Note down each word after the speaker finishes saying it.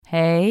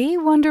Hey,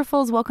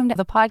 wonderfuls. Welcome to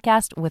the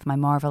podcast with my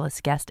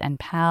marvelous guest and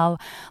pal,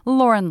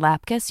 Lauren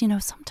Lapkus. You know,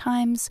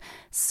 sometimes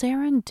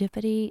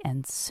serendipity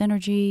and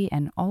synergy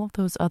and all of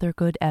those other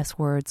good S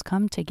words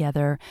come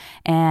together.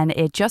 And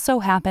it just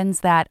so happens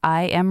that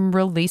I am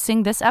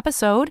releasing this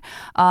episode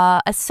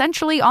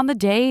essentially on the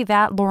day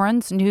that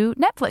Lauren's new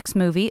Netflix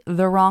movie,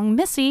 The Wrong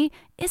Missy,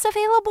 is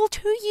available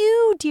to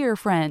you, dear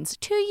friends,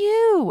 to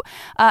you.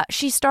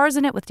 She stars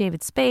in it with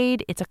David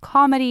Spade. It's a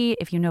comedy.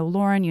 If you know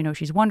Lauren, you know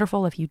she's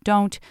wonderful. If you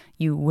don't,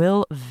 you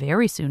will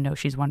very soon know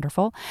she's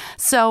wonderful.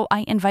 So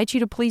I invite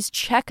you to please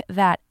check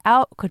that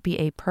out. Could be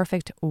a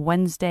perfect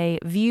Wednesday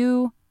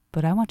view,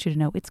 but I want you to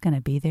know it's going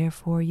to be there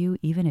for you,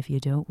 even if you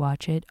don't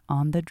watch it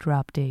on the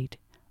drop date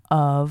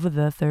of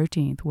the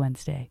 13th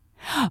Wednesday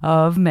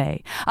of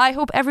May. I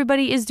hope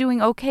everybody is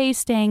doing okay,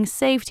 staying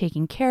safe,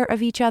 taking care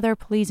of each other.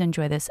 Please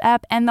enjoy this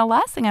app. And the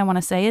last thing I want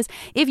to say is,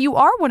 if you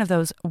are one of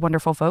those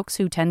wonderful folks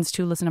who tends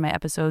to listen to my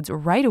episodes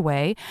right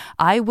away,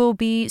 I will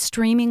be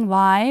streaming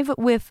live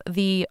with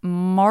the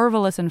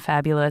marvelous and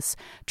fabulous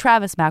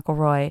Travis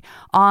McElroy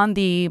on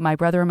the My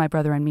Brother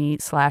and Me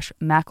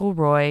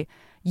 /McElroy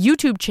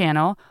YouTube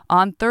channel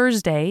on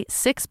Thursday,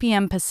 6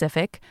 p.m.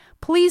 Pacific.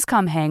 Please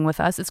come hang with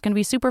us. It's going to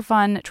be super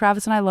fun.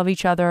 Travis and I love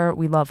each other.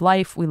 We love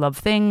life. We love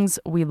things.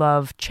 We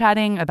love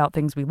chatting about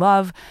things we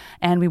love.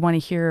 And we want to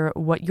hear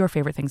what your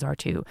favorite things are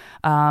too.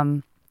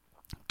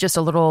 Just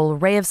a little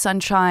ray of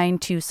sunshine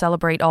to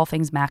celebrate all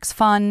things Max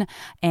fun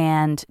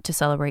and to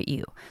celebrate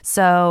you.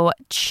 So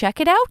check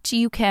it out.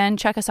 You can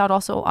check us out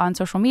also on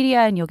social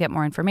media and you'll get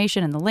more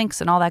information and the links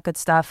and all that good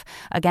stuff.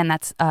 Again,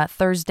 that's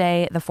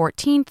Thursday the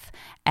 14th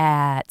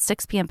at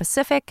 6 p.m.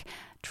 Pacific.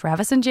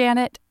 Travis and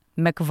Janet,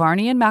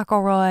 McVarney and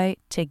McElroy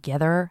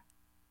together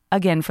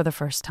again for the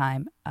first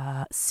time.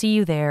 See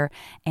you there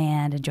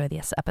and enjoy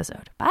this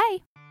episode. Bye.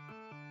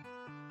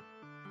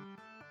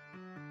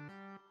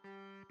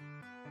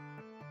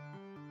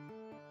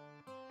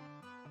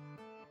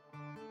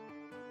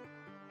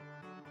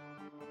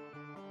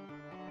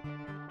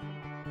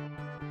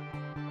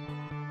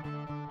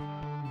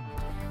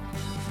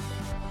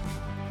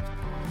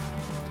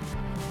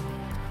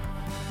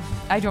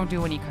 I don't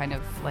do any kind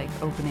of like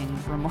opening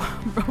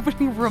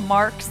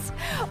remarks.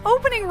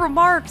 Opening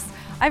remarks.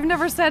 I've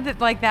never said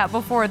it like that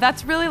before.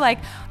 That's really like,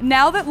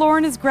 now that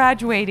Lauren is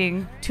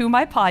graduating to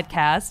my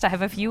podcast, I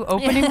have a few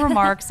opening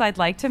remarks I'd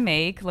like to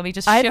make. Let me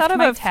just shift my tassel. I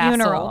thought of a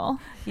funeral.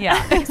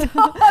 Yeah.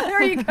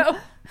 There you go.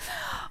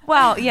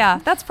 Well, yeah,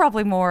 that's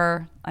probably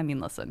more. I mean,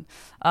 listen.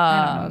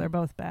 I don't know. They're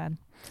both bad.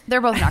 They're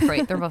both not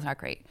great. They're both not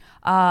great.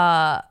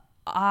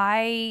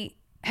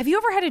 Have you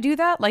ever had to do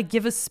that? Like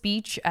give a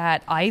speech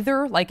at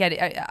either, like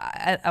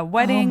at a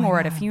wedding or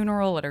at a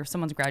funeral or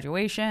someone's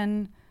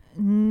graduation?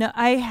 No,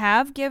 I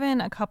have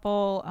given a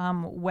couple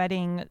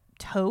wedding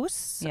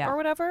toasts or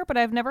whatever, but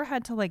I've never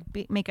had to like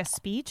make a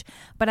speech.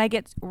 But I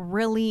get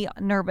really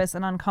nervous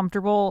and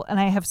uncomfortable, and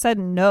I have said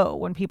no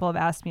when people have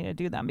asked me to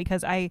do them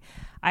because I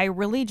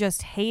really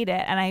just hate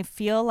it, and I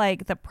feel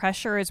like the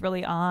pressure is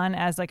really on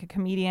as like a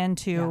comedian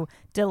to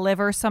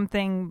deliver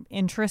something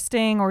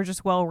interesting or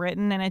just well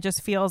written, and it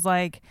just feels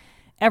like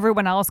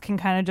everyone else can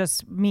kind of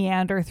just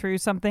meander through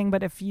something.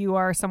 But if you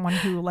are someone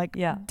who like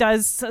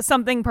does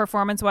something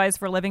performance wise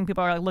for a living,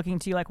 people are like looking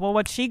to you like, well,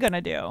 what's she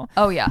gonna do?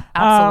 Oh yeah,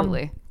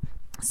 absolutely.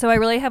 So I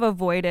really have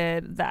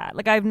avoided that.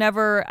 Like I've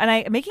never,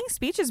 making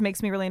speeches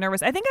makes me really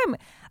nervous. I think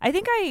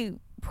I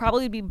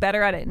probably be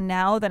better at it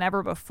now than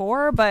ever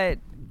before, but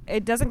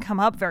it doesn't come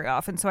up very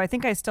often. So I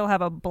think I still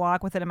have a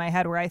block with it in my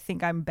head where I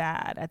think I'm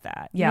bad at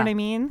that. You know what I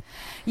mean?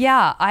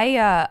 Yeah.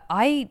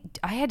 I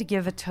had to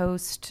give a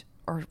toast,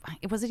 or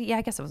was it? Yeah,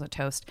 I guess it was a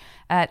toast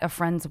at a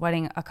friend's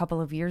wedding a couple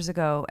of years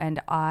ago.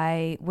 And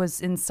I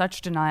was in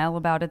such denial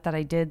about it that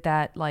I did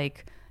that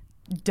like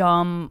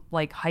dumb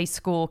like high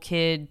school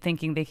kid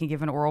thinking they can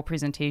give an oral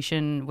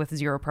presentation with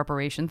zero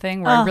preparation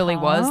thing where I really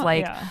was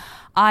like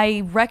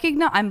I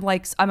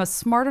recognize I'm a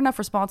smart enough,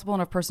 responsible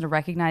enough person to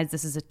recognize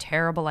this is a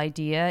terrible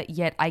idea,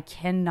 yet I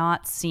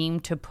cannot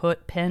seem to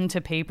put pen to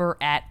paper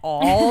at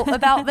all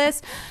about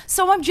this.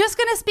 So I'm just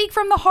gonna speak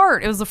from the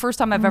heart. It was the first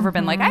time I've ever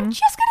been like, I'm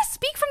just gonna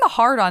speak from the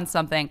heart on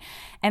something.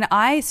 And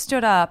I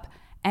stood up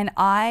and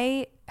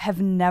I have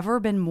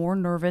never been more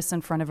nervous in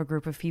front of a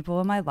group of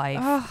people in my life.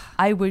 Ugh.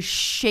 I was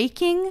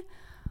shaking.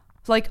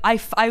 Like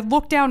I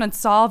looked down and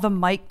saw the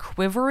mic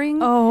quivering.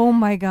 Oh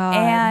my God.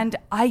 And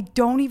I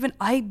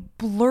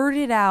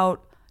blurted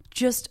out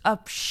just a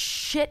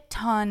shit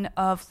ton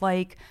of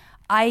like,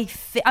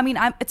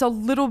 it's a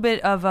little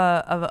bit of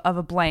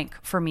a blank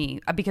for me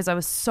because I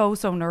was so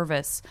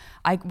nervous.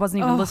 I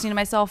wasn't even listening to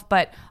myself,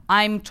 but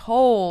I'm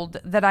told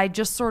that I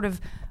just sort of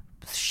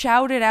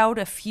shouted out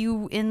a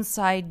few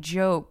inside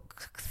jokes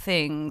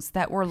things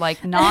that were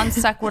like non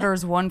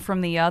sequiturs one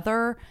from the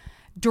other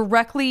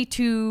directly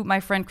to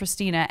my friend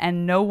Christina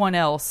and no one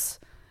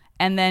else,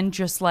 and then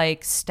just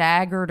like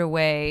staggered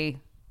away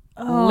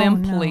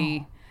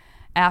limply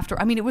after.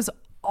 I mean, it was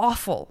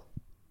awful.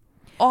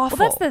 Well,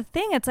 that's the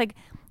thing. It's like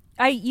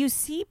you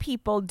see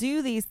people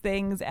do these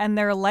things and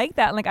they're like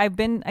that. Like I've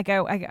been like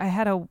I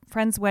had a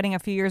friend's wedding a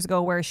few years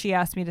ago where she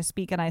asked me to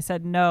speak and I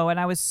said no, and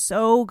I was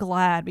so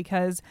glad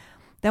because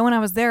then when I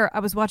was there, I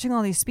was watching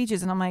all these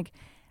speeches and I'm like,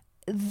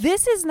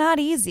 this is not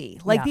easy.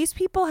 Like these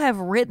people have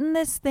written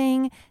this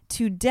thing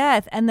to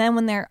death, and then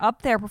when they're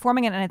up there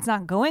performing it and it's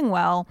not going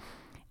well,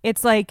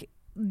 it's like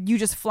you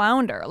just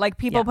flounder. Like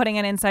people putting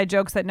in inside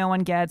jokes that no one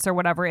gets or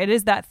whatever. It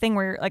is that thing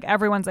where like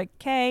everyone's like,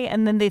 okay,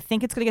 and then they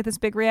think it's going to get this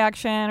big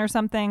reaction or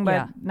something,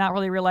 but not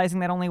really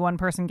realizing that only one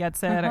person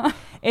gets it.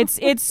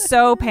 It's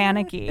so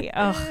panicky.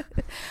 Ugh.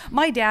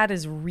 My dad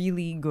is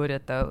really good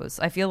at those.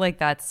 I feel like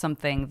that's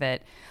something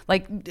that,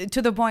 like,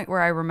 to the point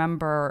where I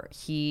remember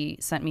he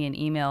sent me an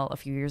email a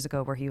few years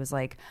ago where he was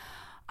like,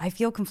 I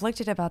feel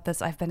conflicted about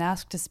this. I've been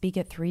asked to speak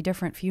at 3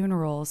 different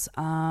funerals,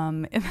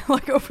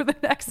 like over the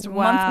next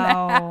month and a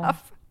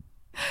half.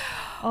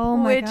 Oh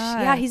my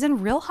God. Yeah, he's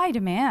in real high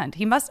demand.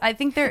 He must. I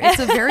think it's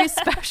a very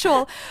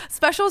special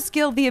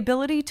skill, the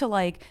ability to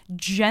like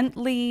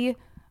gently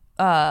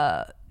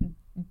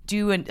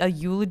do a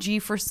eulogy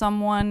for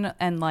someone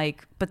and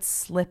like, but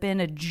slip in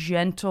a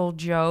gentle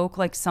joke,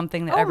 like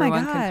something that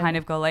everyone can kind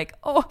of go like,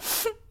 oh,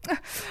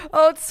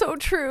 it's so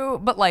true,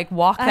 but like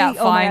walk that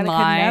fine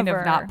line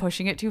of not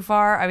pushing it too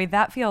far. I mean,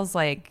 that feels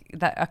like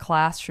that a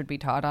class should be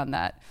taught on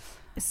that.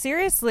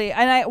 Seriously.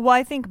 And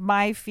I think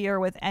my fear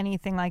with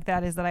anything like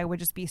that is that I would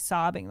just be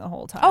sobbing the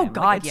whole time. Oh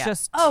God, like, it's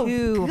just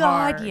too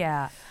hard.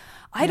 Yeah.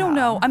 I don't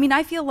know. I mean,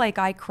 I feel like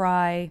I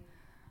cry.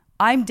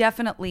 I'm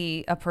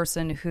definitely a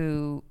person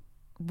who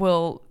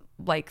will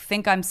like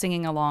think I'm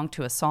singing along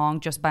to a song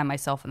just by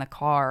myself in the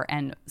car,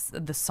 and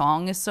the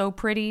song is so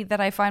pretty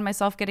that I find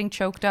myself getting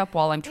choked up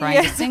while I'm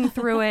trying to sing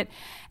through it,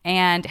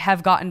 and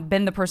have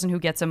been the person who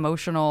gets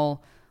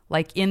emotional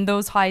like in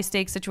those high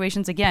stakes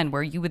situations, again,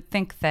 where you would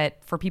think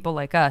that for people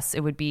like us, it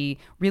would be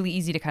really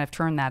easy to kind of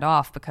turn that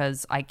off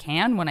because I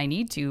can when I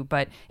need to.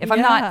 But if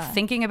I'm not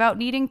thinking about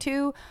needing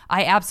to,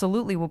 I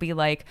absolutely will be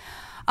like,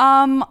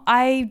 I'm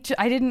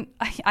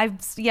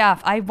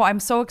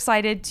so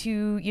excited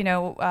to,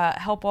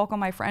 help welcome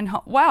my friend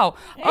home. Wow.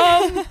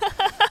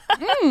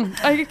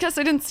 I guess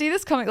I didn't see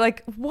this coming.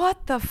 Like,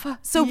 what the fuck?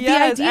 So the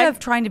idea of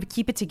trying to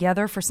keep it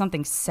together for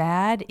something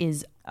sad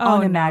is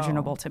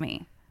unimaginable to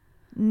me.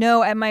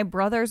 No, at my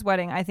brother's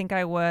wedding, I think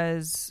I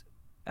was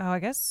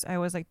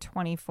like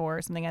 24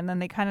 or something. And then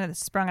they kind of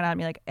sprung it on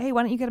me like, hey,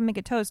 why don't you get to make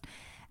a toast?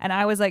 And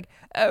I was like,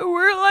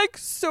 we're like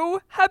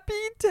so happy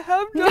to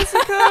have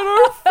Jessica and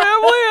our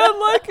family, and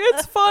like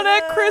it's fun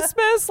at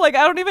Christmas. Like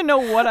I don't even know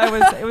what I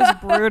was. It was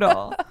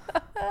brutal.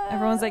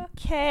 Everyone's like,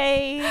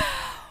 "Okay."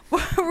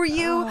 Were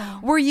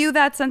you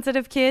that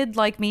sensitive kid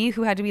like me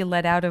who had to be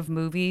let out of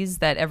movies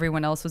that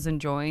everyone else was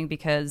enjoying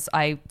because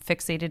I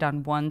fixated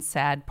on one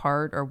sad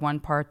part or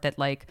one part that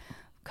like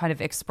kind of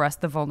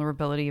expressed the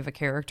vulnerability of a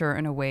character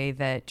in a way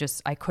that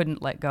just I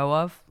couldn't let go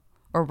of?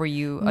 Or were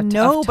you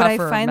no, but I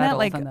find that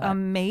like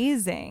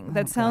amazing.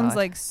 That sounds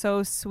like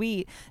so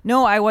sweet.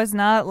 No, I was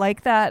not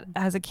like that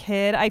as a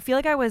kid. I feel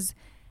like I was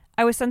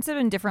sensitive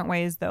in different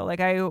ways though. Like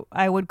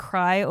I would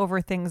cry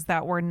over things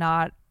that were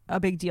not a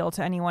big deal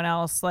to anyone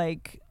else,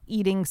 like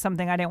eating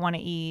something I didn't want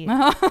to eat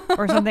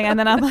or something. And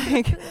then I'm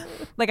like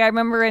I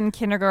remember in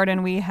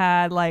kindergarten we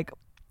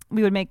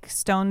would make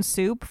stone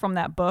soup from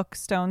that book,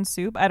 Stone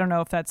Soup. I don't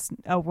know if that's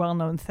a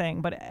well-known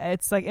thing, but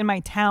it's like in my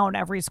town,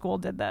 every school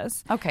did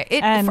this. Okay.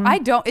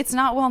 It's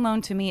not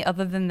well-known to me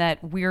other than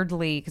that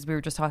weirdly, because we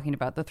were just talking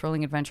about the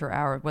Thrilling Adventure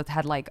Hour,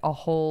 had like a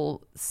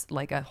whole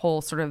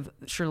sort of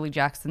Shirley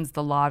Jackson's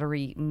The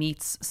Lottery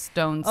meets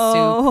Stone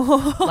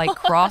Soup, like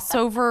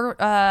crossover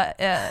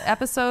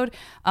episode.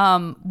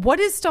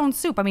 What is Stone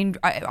Soup? I mean,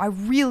 I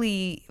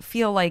really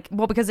feel like,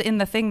 well, because in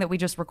the thing that we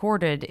just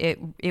recorded,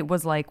 it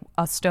was like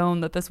a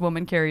stone that this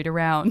woman carried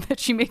around that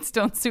she made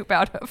stone soup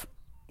out of.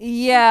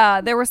 Yeah,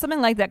 there was something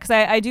like that because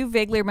I do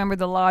vaguely remember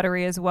The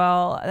Lottery as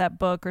well, that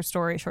book or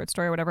short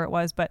story, whatever it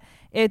was. But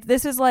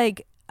this is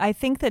like, I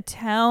think the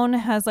town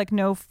has like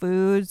no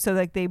food, so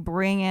like they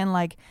bring in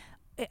like,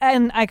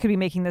 and I could be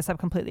making this up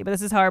completely, but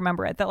this is how I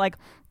remember it, that like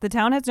the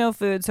town has no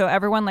food, so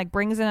everyone like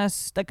brings in a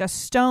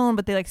stone,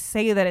 but they like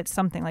say that it's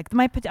something like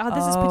this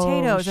is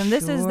potatoes and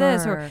this is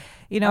this, or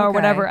or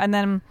whatever, and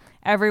then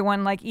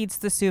everyone like eats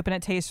the soup and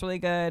it tastes really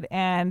good.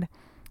 And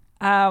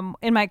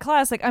in my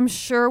class, like I'm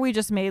sure we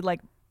just made like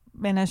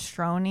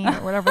minestrone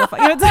or whatever. It's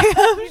like, I'm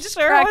just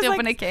sure cracked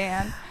open a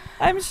can.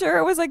 I'm sure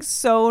it was like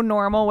so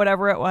normal,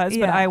 whatever it was,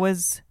 but I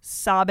was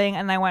sobbing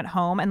and I went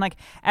home, and like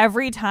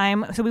every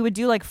time, so we would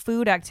do like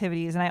food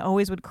activities and I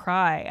always would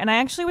cry. And I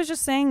actually was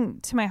just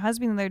saying to my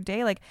husband the other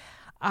day, like,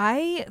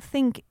 I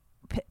think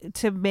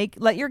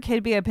let your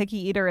kid be a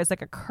picky eater is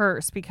like a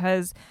curse,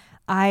 because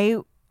I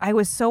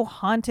was so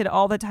haunted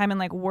all the time and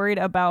like worried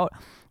about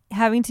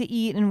having to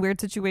eat in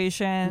weird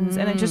situations,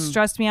 and it just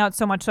stressed me out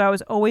so much. So I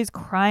was always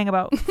crying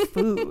about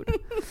food.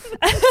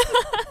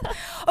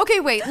 Okay,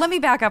 wait, let me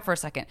back up for a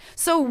second.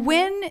 So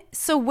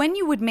when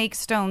you would make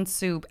stone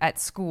soup at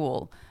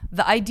school,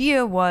 the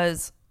idea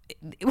was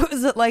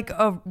was it like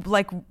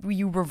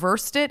you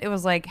reversed it? It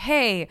was like,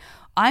 hey,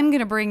 I'm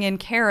gonna bring in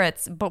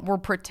carrots, but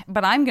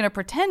I'm gonna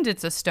pretend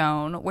it's a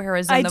stone.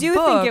 Whereas in I the do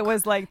book, think it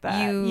was like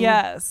that.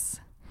 Yes.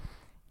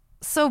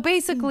 So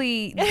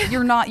basically,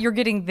 you're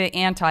getting the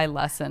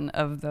anti-lesson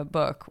of the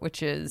book,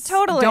 which is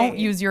totally don't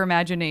use your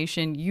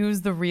imagination,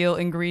 use the real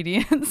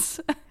ingredients.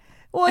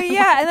 Well,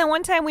 yeah, and then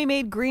one time we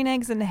made green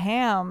eggs and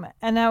ham,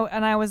 and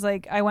I was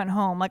like, I went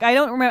home. Like, I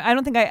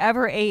don't think I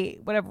ever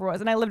ate whatever it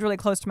was, and I lived really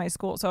close to my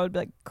school, so I would be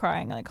like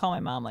crying and like call my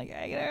mom like,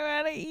 I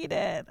don't want to eat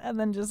it, and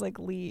then just like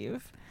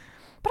leave.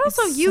 But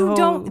also,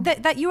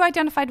 that you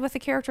identified with the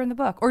character in the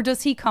book, or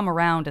does he come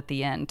around at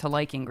the end to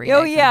liking green eggs?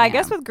 Oh yeah, and I ham?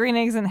 guess with green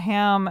eggs and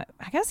ham,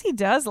 I guess he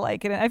does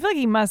like it. I feel like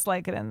he must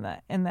like it in the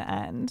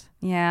end.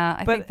 Yeah,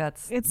 I think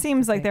that's. It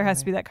seems like there has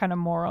to be that kind of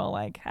moral,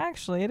 like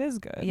actually, it is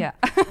good. Yeah.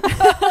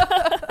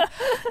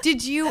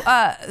 Did you?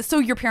 So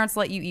your parents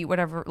let you eat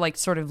whatever, like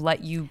sort of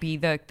let you be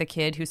the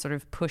kid who sort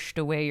of pushed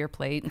away your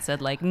plate and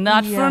said like,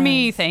 not for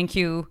me, thank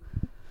you.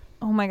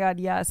 Oh my God,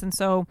 yes. And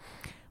so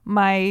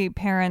my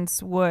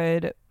parents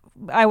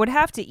I would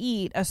have to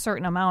eat a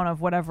certain amount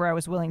of whatever I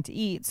was willing to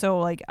eat. So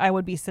like I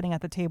would be sitting at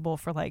the table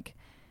for like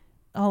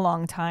a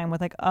long time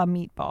with like a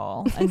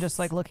meatball and just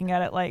like looking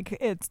at it like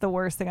it's the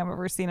worst thing I've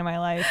ever seen in my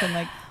life. And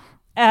like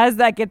as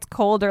that gets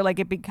colder, like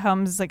it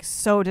becomes like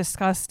so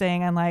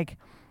disgusting and like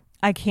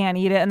I can't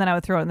eat it. And then I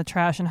would throw it in the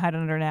trash and hide it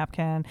under a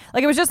napkin.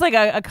 Like it was just like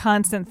a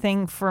constant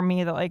thing for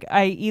me that like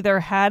I either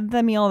had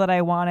the meal that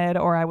I wanted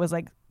or I was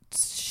like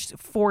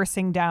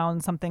forcing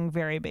down something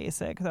very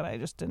basic that I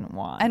just didn't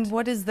want. And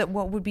what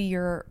would be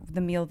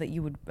the meal that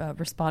you would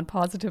respond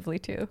positively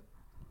to?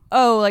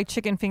 Oh, like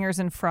chicken fingers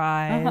and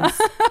fries,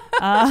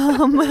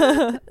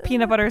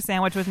 peanut butter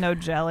sandwich with no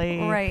jelly,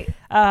 right?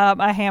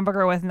 A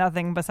hamburger with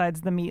nothing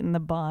besides the meat in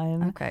the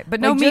bun. Okay, but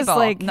no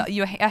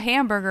meatball. A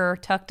hamburger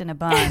tucked in a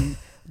bun.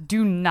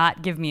 Do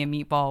not give me a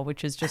meatball,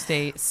 which is just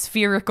a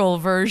spherical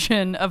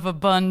version of a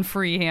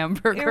bun-free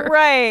hamburger.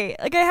 Right.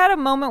 Like I had a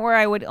moment where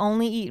I would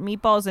only eat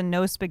meatballs and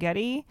no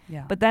spaghetti,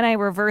 but then I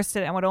reversed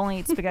it and would only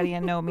eat spaghetti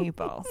and no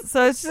meatballs.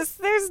 So it's just,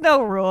 there's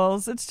no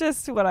rules. It's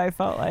just what I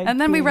felt like. And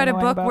then we read a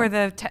book where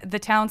the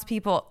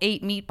townspeople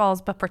ate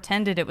meatballs but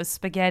pretended it was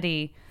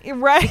spaghetti.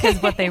 Right.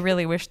 Because what they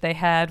really wished they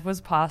had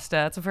was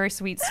pasta. It's a very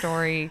sweet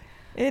story.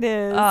 It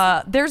is.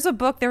 There's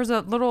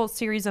a little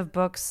series of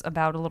books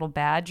about a little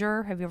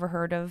badger. Have you ever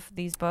heard of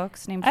these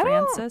books named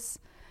Frances?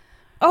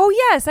 Oh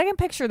yes, I can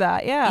picture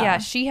that. Yeah. Yeah,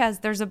 she's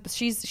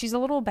a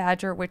little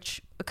badger,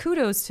 which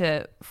kudos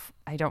to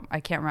I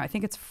can't remember. I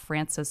think it's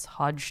Frances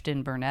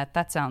Hodgson Burnett.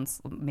 That sounds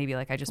maybe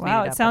like I just made it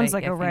up. It sounds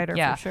like a writer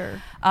for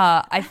sure.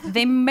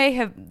 They may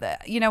have,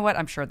 you know what?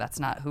 I'm sure that's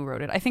not who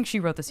wrote it. I think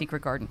she wrote The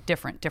Secret Garden.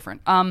 Different.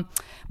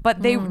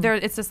 But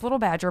it's this little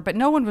badger, but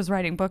no one was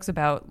writing books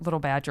about little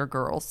badger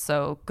girls.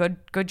 So good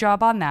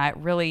job on that.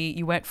 Really,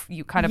 you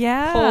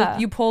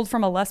pulled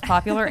from a less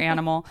popular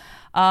animal.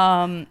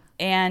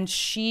 And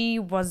she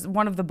was,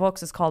 one of the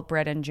books is called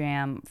Bread and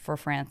Jam for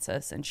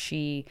Frances, and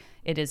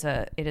it is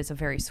a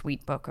very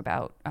sweet book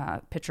about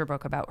picture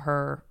book about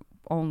her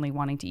only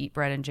wanting to eat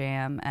bread and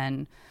jam,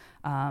 and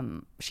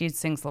she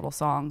sings little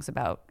songs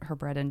about her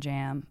bread and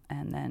jam,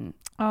 and then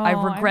I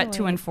regret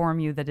to inform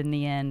you that in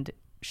the end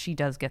she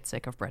does get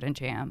sick of bread and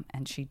jam,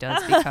 and she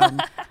does become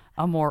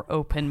a more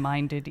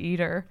open-minded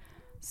eater.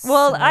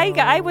 Well,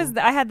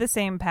 I had the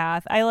same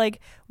path. I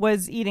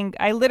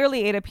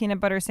literally ate a peanut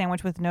butter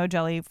sandwich with no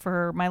jelly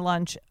for my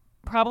lunch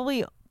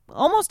probably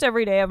almost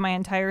every day of my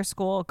entire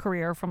school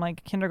career from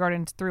like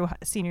kindergarten through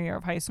senior year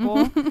of high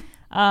school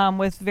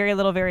with very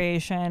little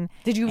variation.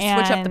 Did you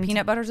switch up the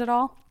peanut butters at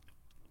all?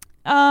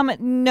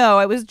 No,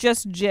 it was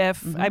just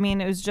Jif. Mm-hmm. I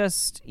mean, it was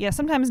just,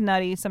 sometimes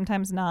nutty,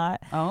 sometimes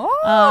not.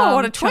 Oh,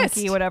 what a twist.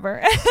 Chunky,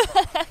 whatever.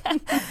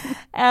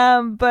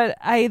 But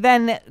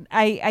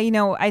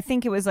I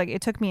think it was like,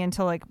 it took me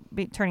until like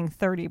turning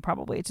 30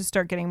 probably to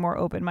start getting more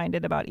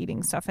open-minded about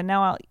eating stuff. And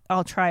now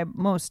I'll try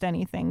most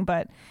anything,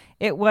 but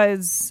it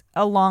was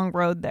a long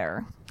road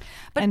there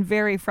and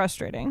very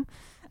frustrating.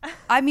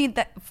 I mean,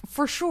 that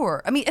for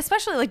sure. I mean,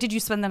 especially like, did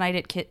you spend the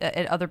night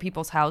at other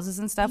people's houses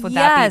and stuff? Would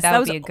that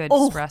would be a good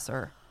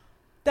stressor?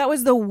 That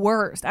was the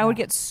worst. I would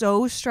get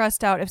so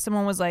stressed out if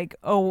someone was like,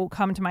 "Oh,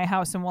 come to my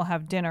house and we'll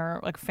have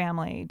dinner, like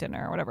family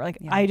dinner or whatever." Like,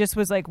 I just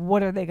was like,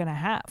 "What are they gonna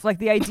have?" Like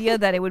the idea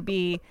that it would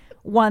be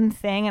one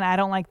thing and I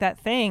don't like that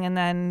thing, and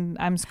then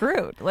I'm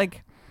screwed.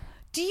 Like.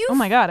 Do you? Oh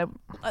my God!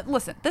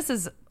 Listen, this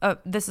is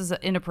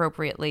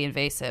inappropriately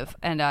invasive,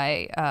 and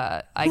I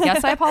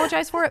guess I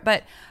apologize for it.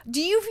 But do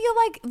you feel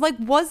like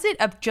was it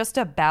just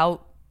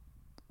about?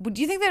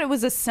 Do you think that it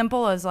was as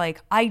simple as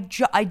like I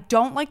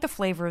don't like the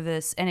flavor of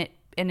this, and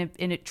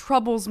it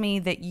troubles me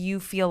that you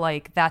feel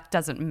like that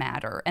doesn't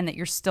matter, and that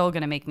you're still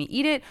going to make me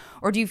eat it,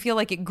 or do you feel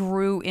like it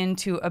grew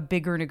into a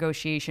bigger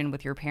negotiation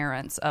with your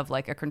parents of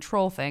like a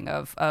control thing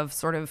of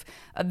sort of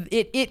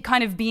it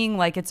kind of being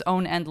like its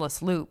own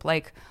endless loop,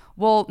 like?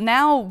 Well,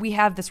 now we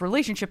have this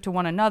relationship to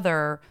one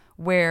another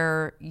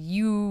where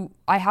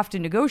I have to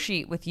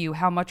negotiate with you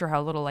how much or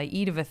how little I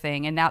eat of a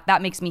thing. And now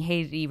that makes me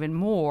hate it even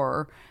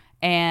more.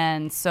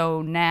 And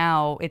so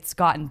now it's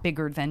gotten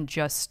bigger than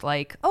just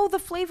like, oh, the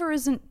flavor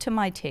isn't to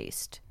my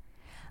taste.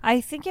 I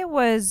think it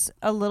was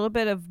a little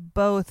bit of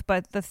both,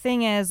 but the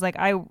thing is, like,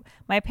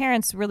 my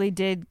parents really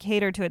did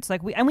cater to it. It's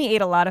like we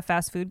ate a lot of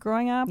fast food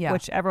growing up,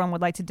 which everyone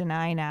would like to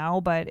deny now,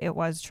 but it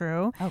was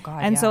true. Oh God!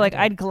 And so like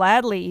I'd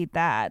gladly eat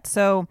that.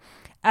 So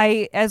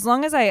as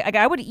long as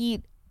I would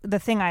eat the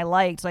thing I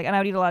liked, like, and I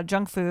would eat a lot of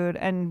junk food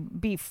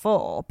and be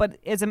full. But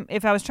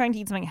if I was trying to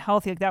eat something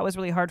healthy, like, that was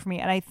really hard for me.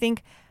 And I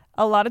think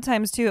a lot of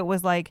times too, it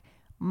was like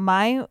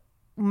my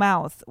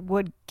mouth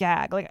would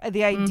gag, like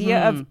the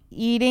idea of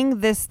eating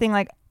this thing,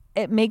 like,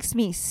 it makes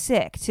me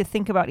sick to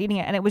think about eating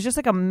it. And it was just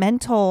like a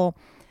mental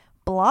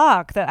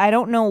block that I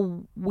don't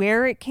know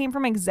where it came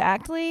from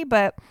exactly,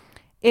 but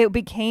it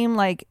became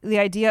like the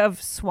idea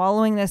of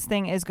swallowing this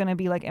thing is going to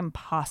be like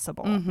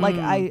impossible. Like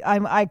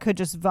I could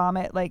just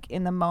vomit, like,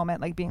 in the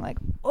moment, like being like,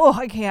 oh,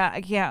 I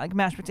can't, like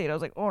mashed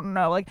potatoes, like, oh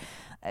no, like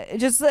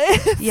just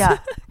yeah.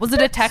 Was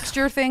it a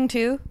texture thing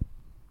too?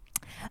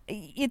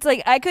 It's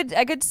like I could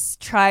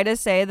try to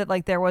say that,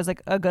 like, there was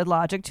like a good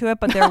logic to it,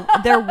 but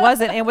there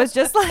wasn't. It was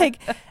just like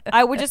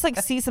I would just like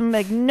see some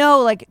like,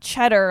 no, like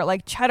cheddar,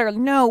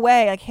 no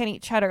way, I can't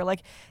eat cheddar,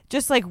 like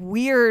just like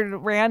weird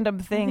random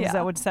things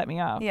that would set me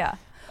off. Yeah.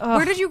 Ugh.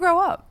 Where did you grow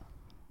up?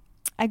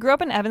 I grew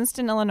up in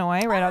Evanston,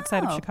 Illinois, right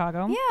outside of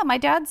Chicago. Yeah, my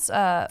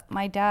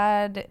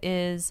dad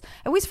is,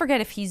 I always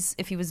forget if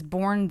he was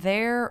born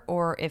there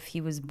or if he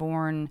was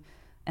born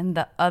in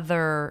the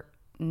other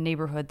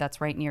neighborhood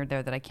that's right near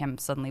there that I can't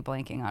suddenly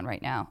blanking on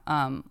right now.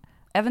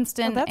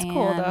 Evanston. Oh, that's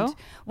cool though.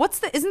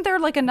 Isn't there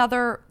like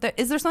another,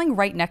 is there something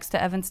right next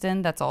to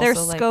Evanston that's also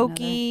there's like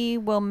Skokie,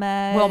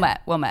 Wilmette.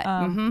 Wilmette.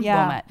 Yeah.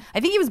 Wilmette. I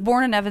think he was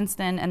born in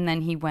Evanston and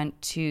then he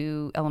went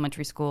to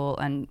elementary school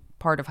and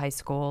part of high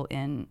school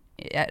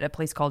at a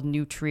place called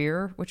New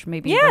Trier, which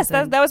maybe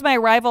that was my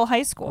rival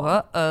high school.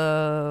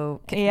 Uh-oh.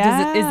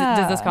 Yeah.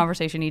 Does this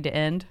conversation need to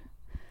end?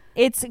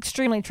 It's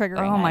extremely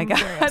triggering. Oh my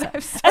God.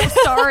 I'm so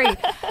sorry.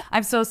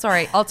 I'm so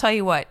sorry. I'll tell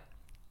you what.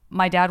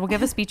 My dad will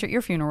give a speech at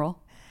your funeral.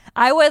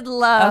 I would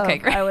love. Okay,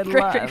 great. I would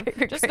love.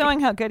 Just knowing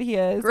how good he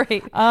is.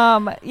 Great.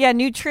 Yeah,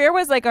 New Trier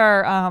was like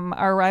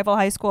our rival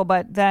high school,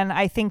 but then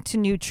I think to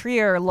New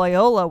Trier,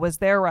 Loyola was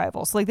their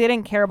rival. So like they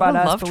didn't care about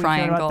us, love but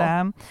triangle. we cared about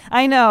them.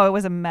 I know, it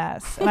was a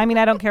mess. And I mean,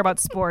 I don't care about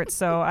sports,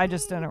 so I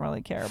just didn't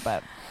really care.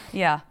 But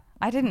yeah.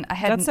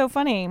 That's so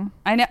funny.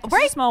 I know, it's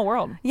right? A small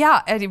world.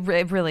 Yeah,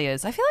 it really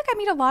is. I feel like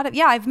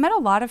I've met a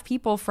lot of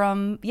people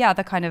from,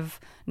 the kind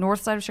of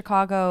north side of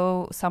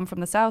Chicago, some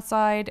from the south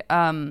side.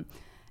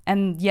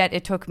 And yet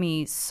it took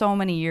me so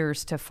many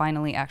years to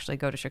finally actually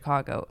go to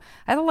Chicago.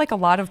 I had like a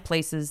lot of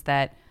places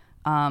that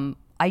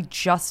I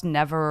just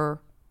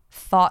never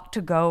thought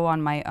to go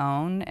on my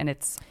own. And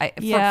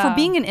for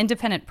being an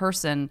independent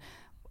person,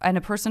 and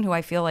a person who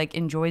I feel like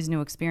enjoys new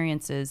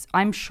experiences,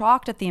 I'm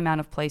shocked at the amount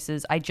of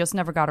places I just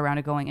never got around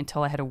to going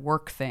until I had a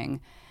work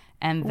thing.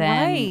 And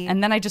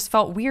then I just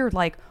felt weird,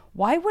 like,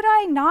 why would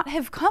I not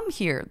have come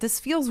here? This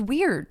feels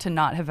weird to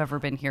not have ever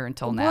been here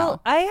until now.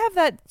 Well, I have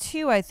that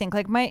too, I think.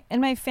 Like in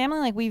my family,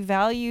 like, we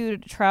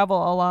valued travel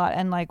a lot,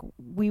 and like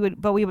we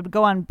would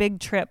go on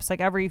big trips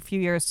like every few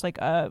years to like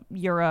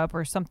Europe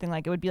or something.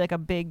 Like it would be like a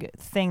big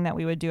thing that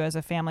we would do as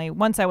a family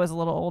once I was a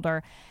little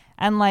older.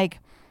 And like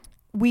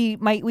we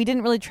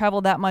didn't really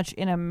travel that much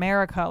in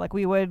America. Like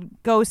we would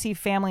go see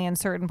family in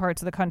certain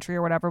parts of the country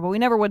or whatever, but we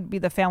never would be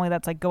the family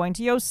that's like going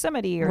to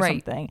Yosemite or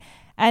something.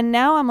 And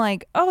now I'm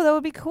like, oh, that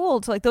would be cool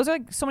to like, those are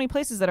like so many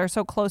places that are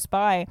so close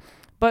by.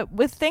 But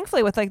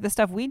thankfully with like the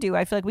stuff we do,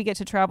 I feel like we get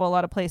to travel a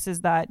lot of places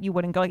that you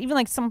wouldn't go, like even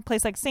like some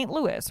place like St.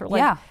 Louis or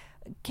like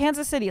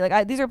Kansas City.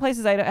 Like these are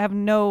places I have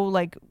no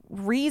like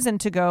reason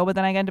to go, but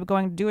then I end up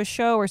going to do a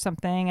show or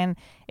something, and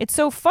it's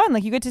so fun.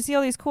 Like you get to see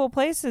all these cool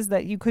places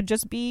that you could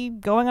just be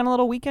going on a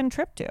little weekend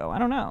trip to. I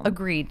don't know.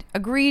 Agreed.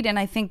 And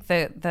I think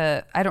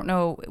the I don't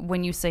know,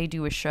 when you say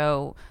do a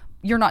show,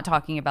 you're not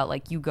talking about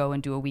like you go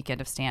and do a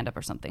weekend of stand up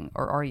or something,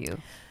 or are you?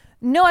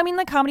 No, I mean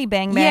like Comedy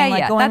Bang Bang,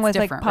 like going with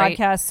like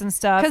podcasts, right? And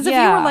stuff. Because if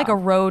you were like a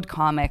road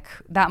comic,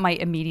 that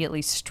might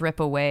immediately strip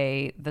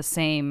away the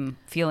same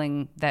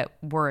feeling that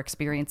we're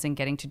experiencing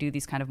getting to do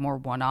these kind of more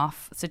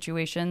one-off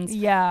situations.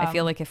 Yeah. I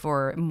feel like if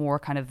we're more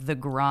kind of the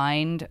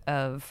grind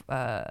of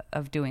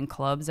doing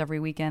clubs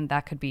every weekend,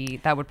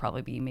 that would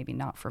probably be maybe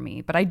not for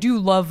me. But I do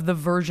love the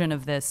version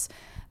of this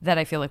that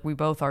I feel like we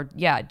both are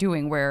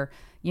doing, where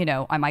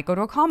I might go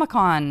to a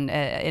Comic-Con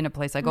in a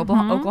place like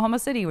Oklahoma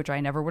City, which I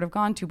never would have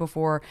gone to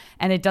before.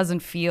 And it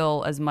doesn't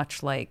feel as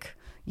much like,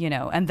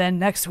 and then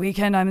next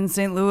weekend I'm in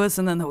St. Louis,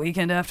 and then the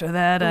weekend after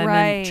that I'm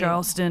in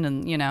Charleston,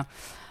 and,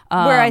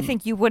 where I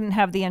think you wouldn't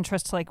have the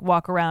interest to like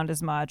walk around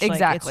as much.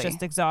 Exactly. Like, it's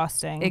just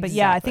exhausting. But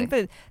yeah, I think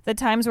that the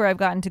times where I've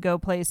gotten to go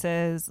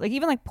places, like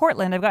even like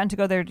Portland, I've gotten to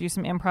go there to do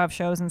some improv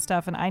shows and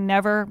stuff. And I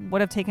never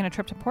would have taken a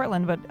trip to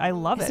Portland, but I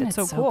love it. It's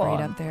so cool.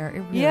 Great up there. It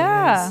really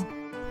is.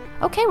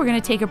 Okay, we're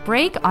going to take a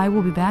break. I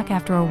will be back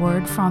after a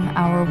word from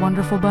our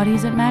wonderful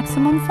buddies at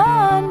Maximum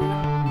Fun.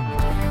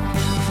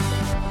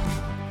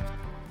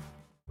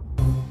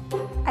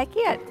 I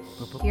can't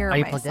hear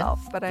myself,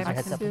 but I'm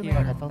assuming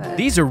that...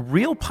 These are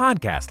real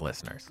podcast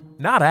listeners,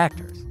 not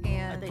actors.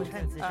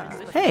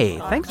 Hey,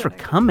 thanks for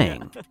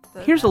coming.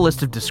 Here's a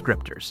list of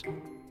descriptors.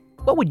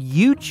 What would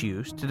you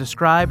choose to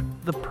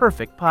describe the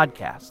perfect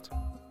podcast?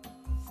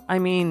 I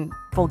mean,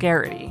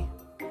 vulgarity.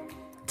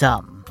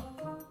 Dumb.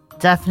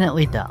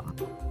 Definitely dumb.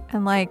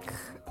 And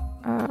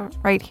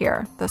right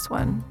here, this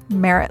one,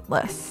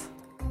 meritless.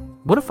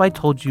 What if I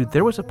told you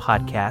there was a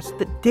podcast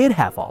that did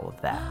have all of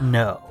that?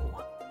 No.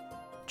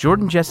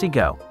 Jordan Jesse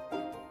Go.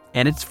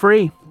 And it's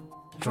free.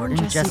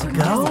 Jordan Jesse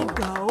Go?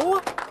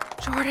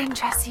 Jordan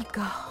Jesse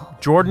Go.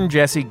 Jordan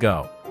Jesse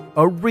Go,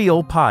 a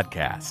real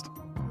podcast.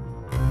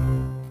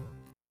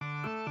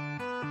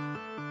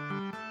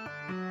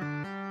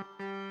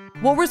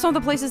 What were some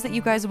of the places that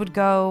you guys would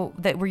go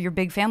that were your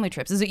big family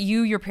trips? Is it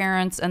you, your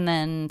parents, and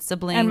then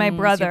siblings? And my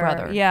brother. Your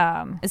brother?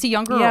 Yeah. Is he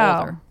younger or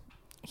older?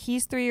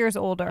 He's 3 years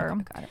older.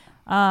 Okay, got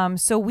it.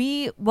 So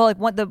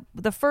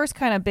the first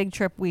kind of big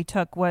trip we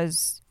took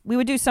was, we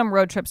would do some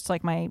road trips to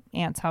like my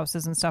aunt's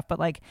houses and stuff, but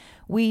like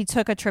we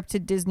took a trip to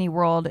Disney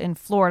World in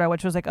Florida,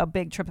 which was like a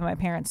big trip that my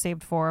parents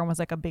saved for and was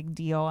like a big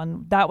deal.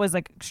 And that was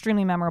like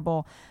extremely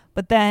memorable.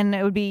 But then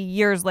it would be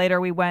years later,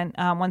 we went,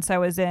 when I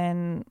was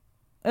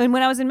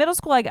in middle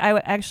school,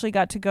 I actually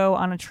got to go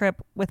on a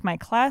trip with my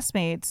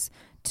classmates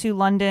to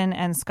London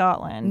and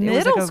Scotland.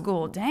 Middle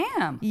school,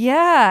 damn.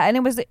 Yeah, and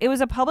it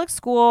was a public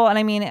school, and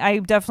I mean,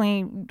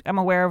 I'm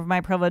aware of my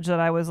privilege that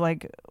I was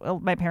like,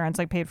 my parents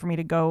like paid for me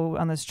to go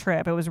on this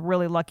trip. It was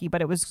really lucky,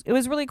 but it was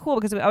really cool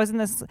because I was in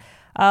this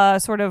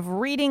sort of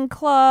reading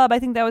club. I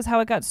think that was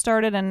how it got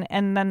started,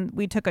 and then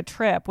we took a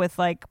trip with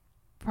like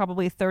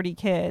probably 30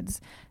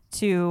 kids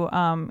to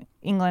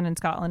England and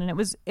Scotland, and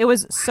it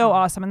was so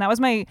awesome, and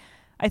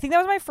I think that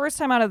was my first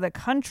time out of the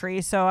country,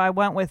 so I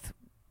went with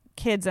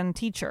kids and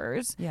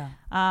teachers. Yeah.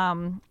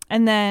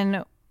 And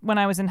then when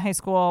I was in high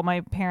school,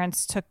 my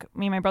parents took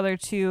me and my brother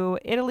to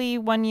Italy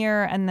one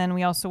year, and then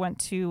we also went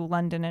to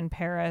London and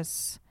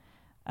Paris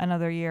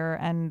another year,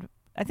 and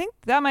I think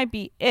that might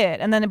be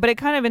it. And then, but it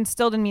kind of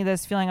instilled in me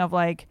this feeling of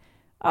like,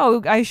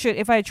 oh,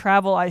 if I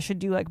travel, I should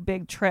do like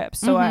big trips.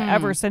 So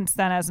ever since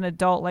then, as an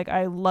adult, like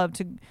I love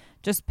to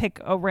just pick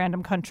a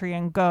random country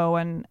and go.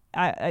 And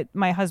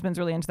my husband's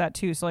really into that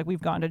too. So like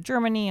we've gone to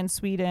Germany and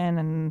Sweden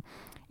and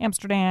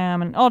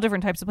Amsterdam and all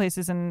different types of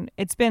places. And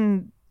it's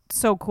been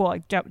so cool.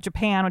 Like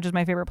Japan, which is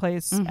my favorite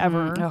place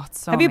ever. Oh,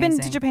 it's so Have amazing. you been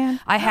to Japan?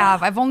 I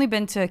have. I've only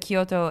been to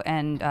Kyoto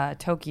and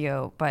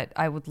Tokyo, but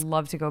I would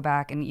love to go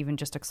back and even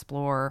just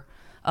explore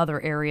other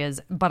areas.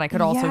 But I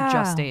could also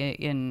just stay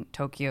in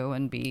Tokyo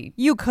and be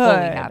fully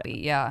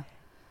happy. Yeah.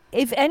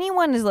 If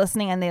anyone is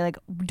listening and they like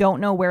don't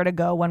know where to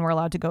go when we're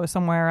allowed to go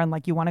somewhere and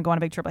like you want to go on a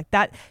big trip like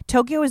that,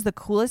 Tokyo is the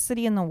coolest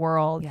city in the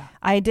world. Yeah.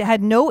 I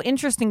had no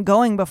interest in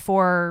going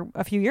before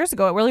a few years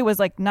ago. It really was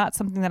like not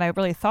something that I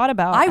really thought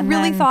about. I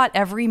really thought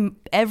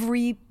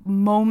every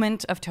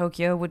moment of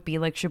Tokyo would be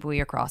like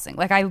Shibuya Crossing.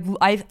 Like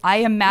I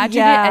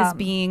imagined it as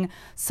being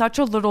such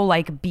a little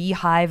like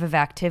beehive of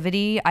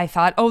activity. I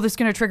thought, oh, this is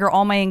going to trigger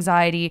all my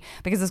anxiety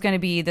because it's going to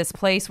be this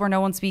place where no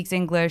one speaks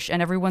English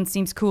and everyone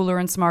seems cooler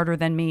and smarter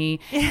than me.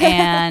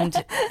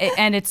 and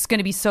it's going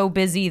to be so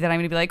busy that I'm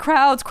going to be like,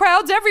 crowds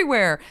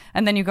everywhere.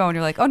 And then you go and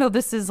you're like, oh no,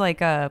 this is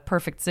like a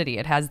perfect city.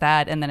 It has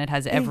that, and then it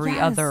has every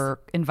other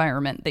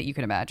environment that you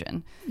can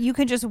imagine. You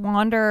could just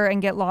wander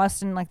and get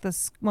lost in like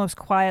this most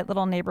quiet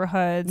little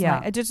neighborhoods. Yeah,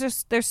 like, it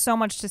just there's so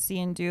much to see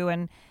and do,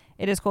 and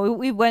it is cool.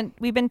 We've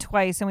been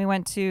twice, and we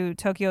went to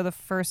Tokyo the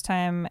first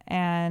time,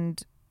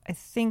 and I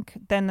think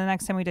then the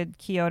next time we did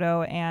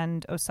Kyoto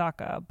and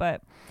Osaka,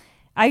 but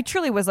I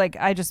truly was like,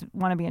 I just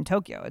want to be in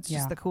Tokyo. It's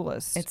just the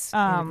coolest. It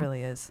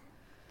really is.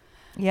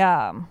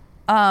 Yeah.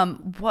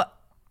 What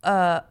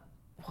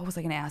was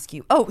I going to ask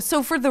you? Oh,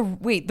 so for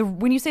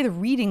when you say the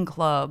reading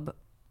club,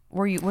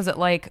 was it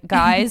like,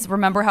 guys,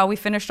 remember how we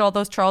finished all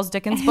those Charles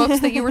Dickens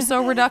books that you were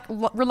so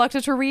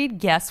reluctant to read?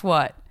 Guess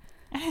what?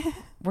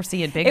 We're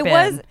seeing Big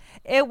Ben.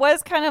 It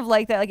was kind of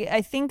like that. Like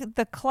I think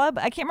the club,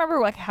 I can't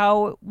remember like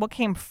what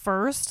came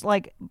first,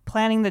 like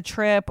planning the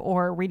trip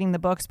or reading the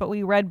books, but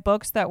we read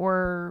books that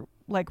were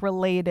like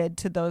related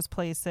to those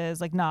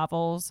places, like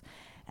novels,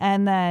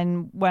 and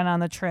then went on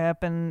the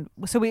trip. And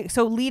so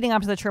leading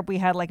up to the trip, we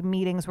had like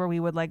meetings where we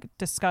would like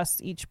discuss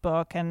each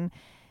book, and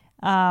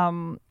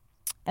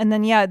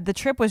then the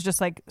trip was just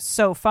like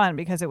so fun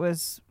because it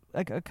was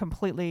like a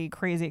completely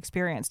crazy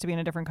experience to be in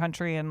a different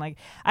country. And like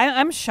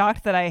I'm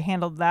shocked that I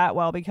handled that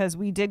well, because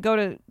we did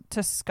go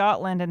to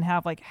Scotland and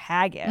have like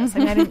haggis. I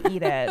mean, I didn't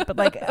eat it, but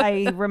like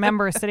I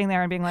remember sitting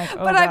there and being like,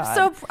 oh, but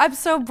God. I'm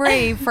so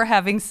brave for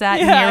having sat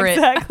near it.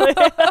 Exactly.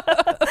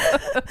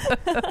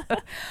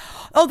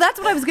 Oh, that's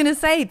what I was gonna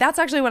say. That's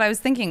actually what I was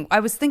thinking. I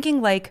was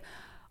thinking like,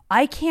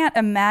 I can't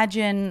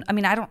imagine. I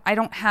mean, I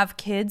don't have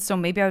kids, so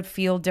maybe I would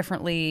feel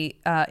differently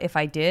if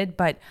I did.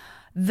 But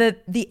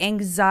the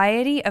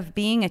anxiety of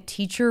being a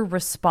teacher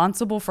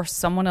responsible for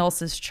someone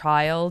else's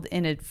child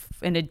in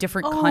a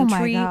different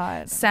country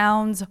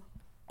sounds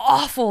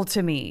awful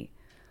to me.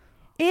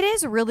 It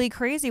is really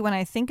crazy when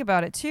I think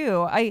about it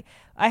too. I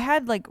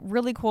had like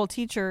really cool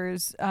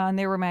teachers, and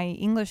they were my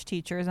English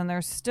teachers, and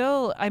I'm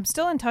still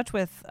in touch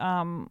with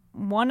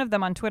one of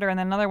them on Twitter, and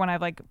then another one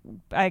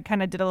I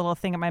kind of did a little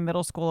thing at my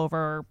middle school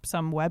over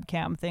some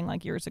webcam thing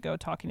like years ago,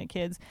 talking to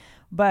kids.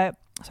 But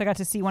so I got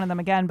to see one of them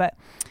again. But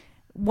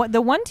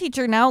the one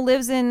teacher now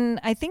lives in,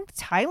 I think,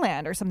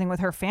 Thailand or something with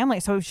her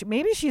family. So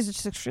maybe she's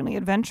just extremely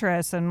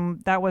adventurous,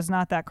 and that was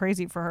not that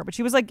crazy for her. But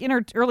she was like in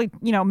her early,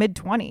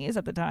 mid-20s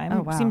at the time.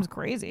 Oh, wow. Seems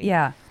crazy.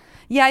 Yeah.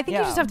 Yeah, I think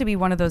you just have to be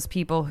one of those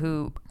people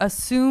who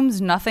assumes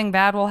nothing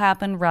bad will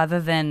happen rather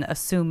than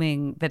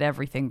assuming that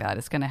everything bad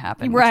is going to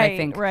happen. Which I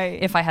think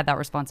if I had that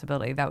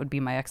responsibility, that would be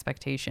my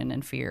expectation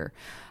and fear.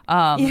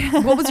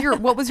 What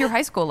was your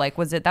high school like?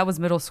 That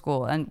was middle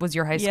school, and was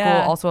your high school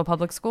also a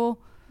public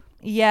school?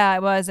 Yeah,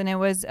 it was, and it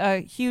was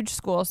a huge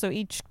school. So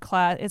each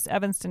class, it's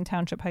Evanston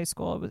Township High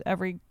School. It was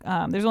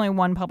there's only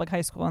one public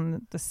high school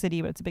in the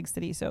city, but it's a big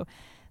city. So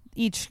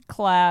each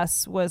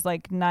class was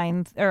like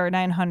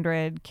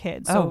 900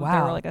 kids. So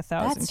there were like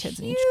 1,000 kids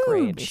in each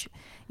grade.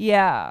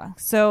 Yeah,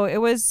 so it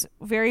was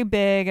very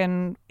big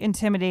and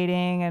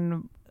intimidating,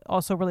 and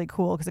also really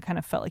cool because it kind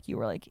of felt like you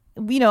were like,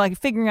 like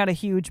figuring out a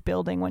huge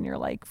building when you're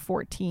like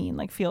 14,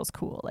 like feels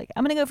cool. Like,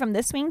 I'm going to go from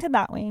this wing to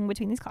that wing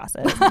between these classes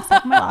and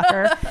stuff in my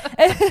locker.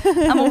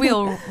 I'm a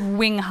real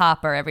wing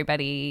hopper,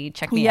 everybody.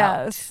 Check me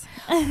out.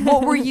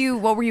 What were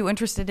you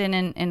interested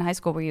in high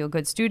school? Were you a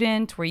good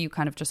student? Were you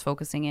kind of just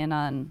focusing in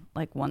on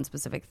like one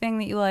specific thing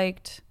that you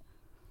liked?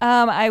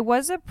 I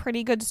was a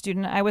pretty good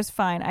student. I was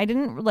fine. I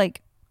didn't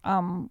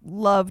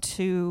love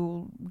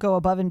to go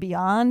above and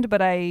beyond,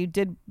 but I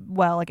did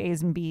well, like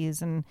A's and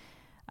B's, and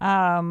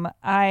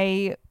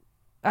I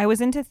was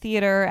into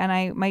theater,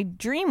 and my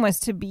dream was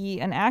to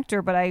be an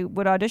actor, but I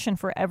would audition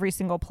for every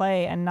single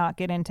play and not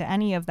get into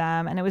any of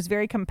them, and it was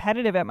very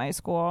competitive at my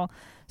school.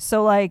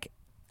 So like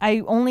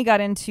I only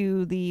got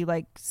into the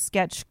like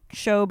sketch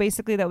show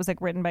basically that was like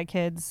written by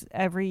kids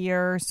every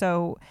year,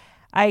 so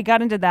I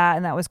got into that,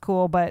 and that was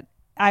cool, but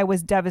I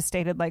was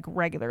devastated like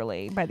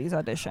regularly by these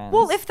auditions.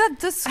 Well, if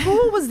the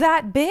school was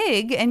that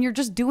big and you're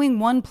just doing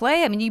one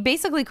play, I mean, you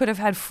basically could have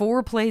had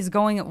 4 plays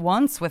going at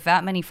once with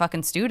that many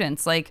fucking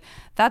students. Like,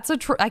 that's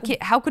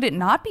how could it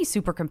not be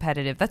super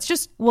competitive? That's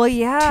just too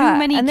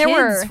many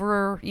kids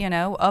for,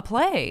 a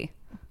play.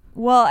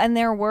 Well, and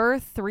there were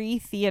 3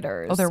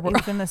 theaters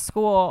within the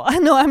school.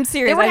 No, I'm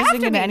serious. I just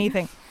didn't get into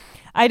anything.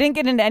 I didn't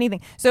get into anything.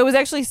 So it was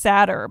actually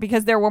sadder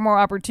because there were more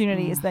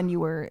opportunities than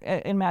you were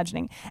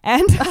imagining.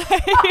 And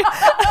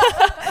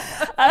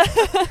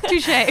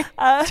touche.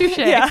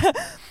 Yeah.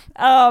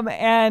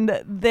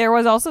 And there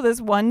was also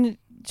this one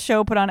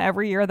show put on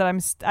every year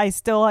that I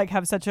still like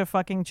have such a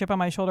fucking chip on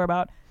my shoulder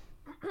about,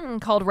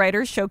 called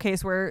Writers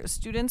Showcase, where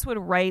students would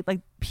write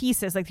like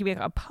pieces, like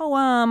a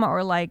poem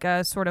or like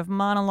a sort of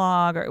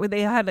monologue, or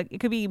they had it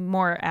could be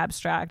more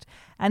abstract,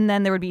 and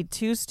then there would be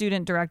 2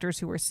 student directors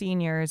who were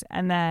seniors,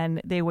 and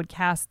then they would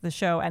cast the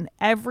show. And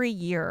every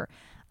year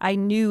I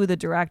knew the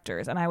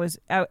directors, and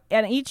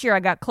and each year I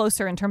got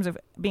closer in terms of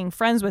being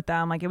friends with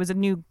them. Like, it was a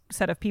new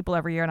set of people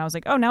every year, and I was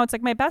like, oh, now it's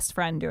like my best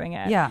friend doing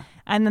it. Yeah.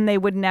 And then they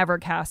would never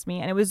cast me,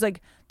 and it was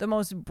like the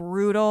most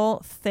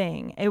brutal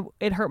thing.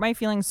 It hurt my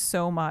feelings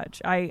so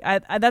much. I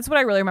that's what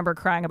I really remember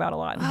crying about a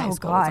lot in high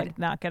school. Was, like,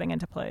 not getting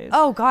into plays.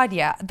 Oh God,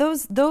 yeah.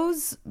 Those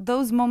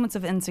moments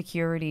of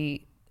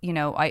insecurity.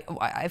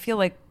 I feel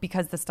like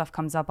because this stuff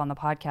comes up on the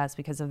podcast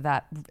because of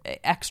that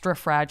extra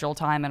fragile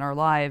time in our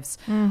lives,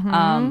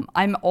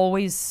 I'm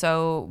always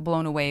so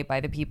blown away by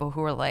the people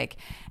who are like,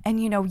 and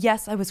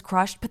yes, I was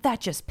crushed, but that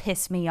just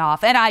pissed me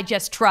off, and I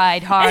just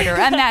tried harder,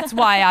 and that's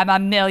why I'm a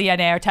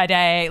millionaire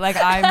today. Like,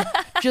 I'm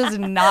just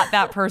not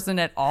that person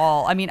at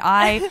all. I mean,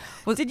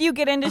 Did you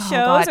get into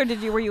shows, or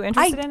were you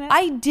interested in it?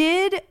 I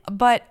did,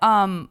 but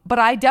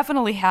I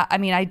definitely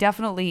I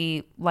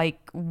definitely like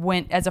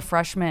went as a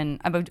freshman.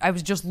 I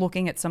was just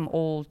looking at some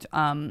old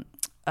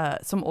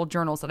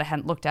journals that I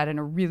hadn't looked at in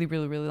a really,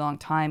 really, really long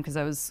time because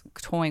I was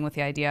toying with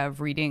the idea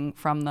of reading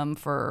from them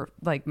for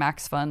like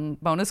Max Fun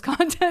bonus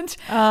content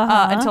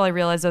until I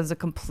realized I was a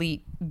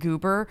complete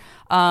goober.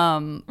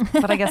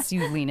 But I guess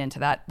you lean into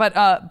that.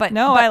 But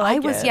no, I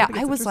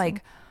was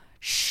like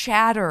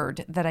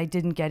shattered that I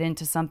didn't get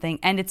into something,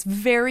 and it's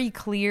very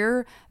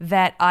clear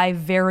that I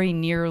very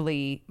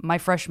nearly, my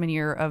freshman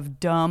year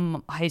of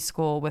dumb high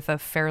school with a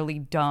fairly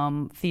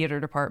dumb theater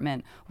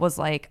department, was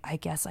like, I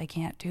guess I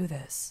can't do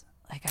this.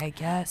 Like, I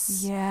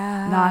guess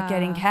not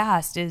getting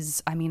cast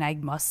is, I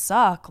must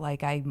suck.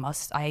 Like, I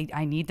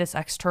need this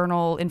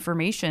external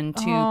information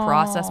to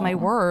process my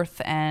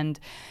worth. And,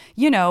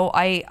 but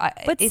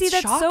it's see,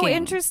 that's shocking. so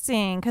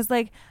interesting. Cause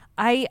like,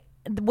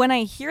 when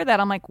I hear that,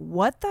 I'm like,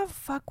 what the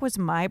fuck was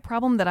my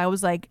problem that I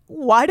was like,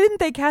 why didn't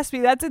they cast me?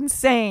 That's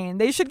insane.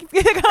 They should.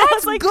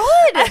 That's like,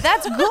 good.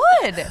 That's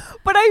good.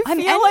 But I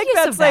feel like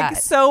that's like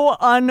so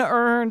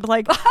unearned.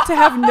 Like, to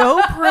have no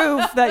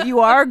proof that you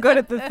are good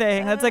at the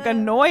thing. That's like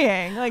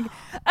annoying. Like,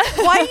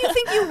 why do you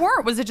think you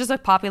weren't? Was it just a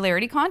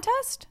popularity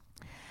contest?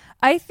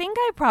 I think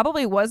I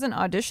probably wasn't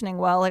auditioning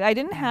well. Like, I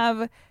didn't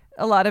have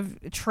a lot of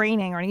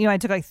training, or I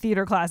took like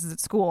theater classes at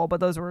school, but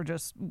those were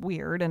just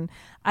weird. And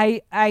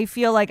I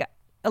feel like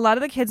a lot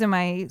of the kids in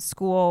my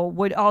school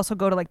would also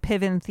go to like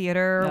Piven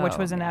Theater, which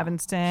was in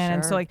Evanston,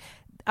 and so like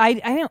I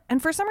didn't,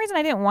 and for some reason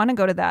I didn't want to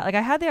go to that. Like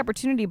I had the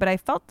opportunity, but I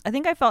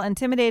think I felt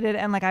intimidated,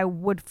 and like I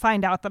would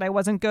find out that I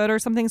wasn't good or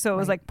something. So it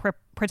was like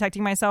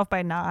protecting myself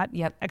by not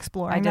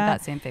exploring. I did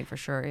that same thing for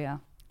sure. Yeah.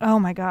 Oh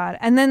my God.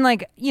 And then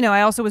like,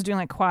 I also was doing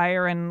like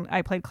choir, and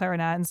I played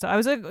clarinet and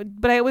stuff.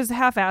 But I was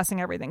half-assing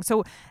everything.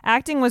 So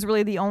acting was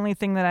really the only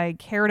thing that I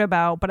cared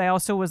about, but I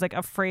also was like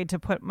afraid to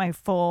put my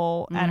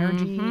full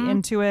energy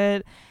into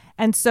it.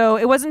 And so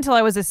it wasn't until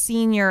I was a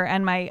senior,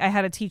 and I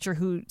had a teacher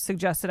who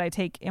suggested I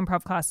take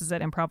improv classes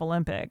at Improv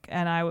Olympic,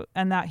 and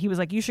that he was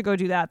like, you should go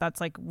do that.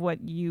 That's like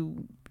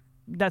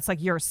that's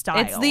like your style.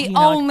 It's the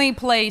only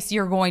place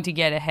you're going to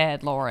get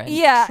ahead, Lauren.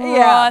 Yeah,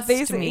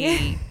 Trust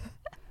me.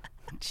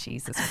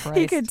 Jesus Christ.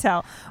 You could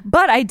tell.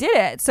 But I did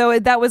it. So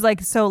that was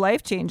like so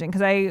life-changing,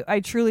 because I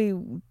truly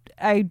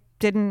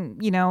didn't,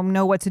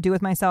 know what to do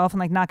with myself, and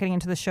like not getting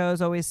into the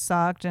shows always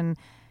sucked. And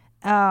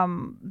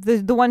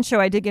the one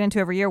show I did get into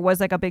every year was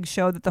like a big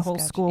show that the whole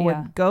school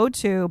would go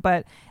to,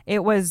 but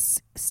it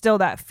was still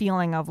that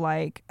feeling of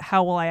like,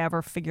 how will I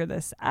ever figure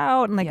this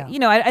out? And like,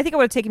 I think it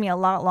would have taken me a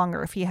lot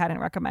longer if he hadn't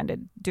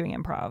recommended doing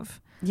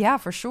improv. Yeah,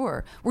 for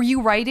sure. Were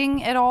you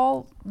writing at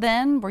all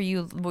then? Were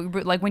you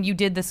like, when you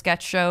did the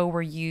sketch show,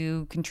 were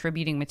you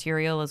contributing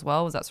material as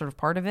well? Was that sort of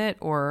part of it,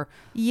 or?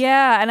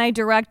 Yeah, and I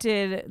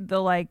directed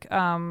the like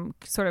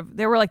sort of,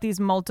 there were like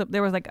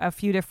there was like a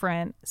few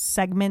different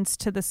segments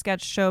to the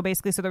sketch show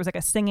basically. So there was like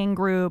a singing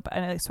group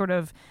and a sort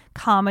of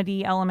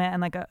comedy element,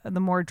 and like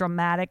the more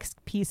dramatic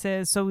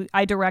pieces. So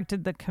I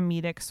directed the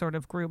comedic sort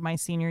of group my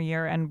senior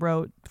year and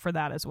wrote for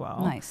that as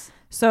well. Nice.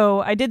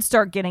 So I did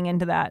start getting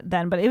into that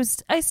then, but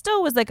I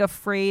still was like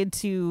afraid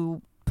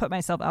to put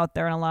myself out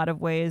there in a lot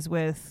of ways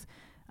with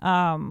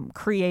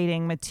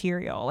creating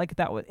material like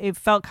that. It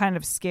felt kind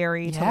of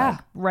scary to like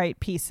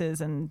write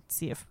pieces and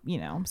see if,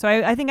 so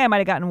I think I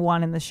might've gotten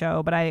one in the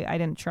show, but I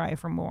didn't try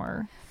for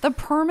more. The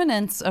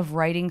permanence of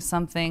writing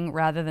something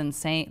rather than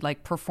saying,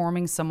 like,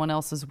 performing someone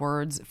else's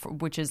words,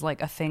 which is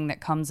like a thing that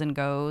comes and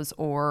goes,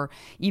 or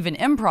even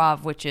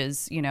improv, which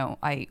is,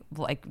 I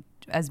like,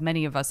 as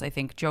many of us, I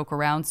think, joke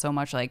around so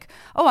much, like,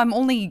 oh, I'm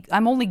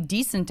only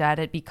decent at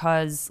it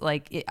because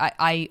like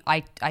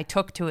I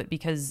took to it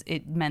because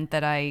it meant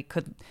that I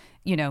could,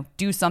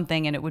 do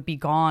something and it would be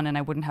gone and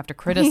I wouldn't have to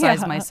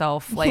criticize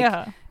myself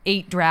like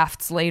 8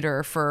 drafts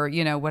later for,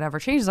 whatever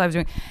changes I was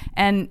doing.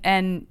 And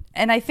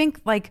I think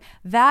like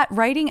that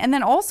writing, and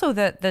then also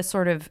the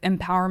sort of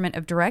empowerment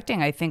of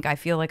directing, I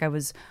feel like I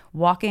was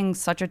walking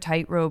such a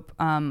tightrope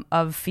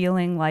of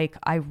feeling like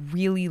I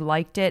really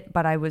liked it,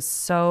 but I was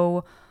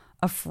so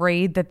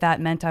afraid that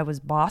meant I was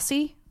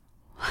bossy.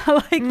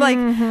 like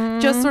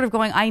just sort of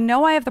going, I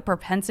know I have the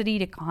propensity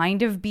to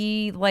kind of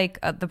be like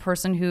the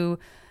person who,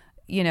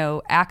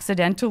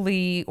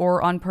 accidentally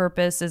or on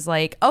purpose is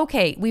like,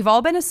 okay, we've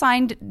all been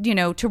assigned,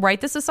 to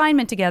write this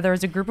assignment together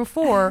as a group of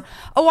 4.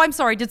 Oh, I'm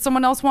sorry. Did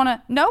someone else want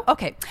to? No?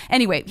 Okay.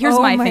 Anyway, here's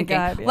my thinking.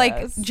 God, yes.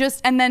 Like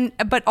just, and then,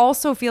 but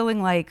also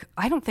feeling like,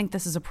 I don't think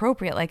this is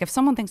appropriate. Like if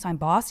someone thinks I'm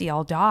bossy,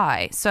 I'll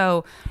die.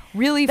 So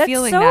really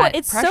feeling that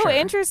it's pressure. So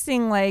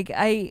interesting. Like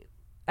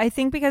I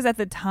think because at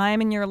the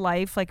time in your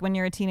life, like when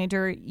you're a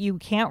teenager, you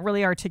can't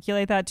really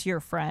articulate that to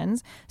your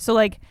friends. So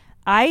like,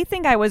 I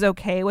think I was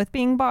okay with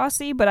being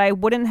bossy, but I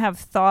wouldn't have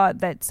thought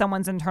that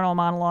someone's internal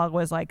monologue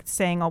was like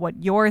saying all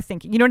what you're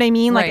thinking. You know what I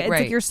mean? Like, it's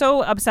like you're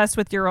so obsessed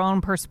with your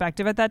own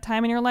perspective at that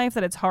time in your life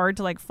that it's hard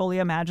to like fully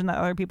imagine that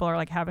other people are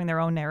like having their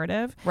own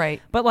narrative.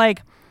 Right. But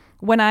like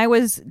when I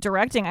was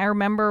directing, I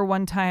remember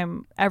one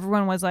time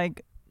everyone was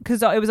like,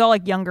 because it was all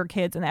like younger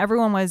kids, and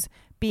everyone was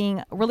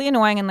being really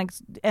annoying and like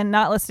and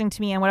not listening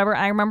to me and whatever.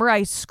 I remember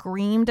I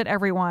screamed at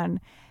everyone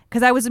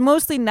because I was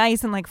mostly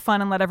nice and like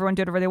fun and let everyone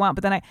do whatever they want.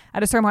 But then I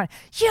just started going,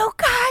 "You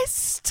guys,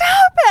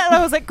 stop it!" And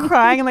I was like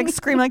crying and like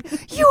screaming,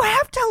 like, "You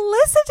have to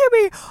listen to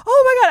me!"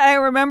 Oh my God! I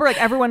remember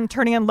like everyone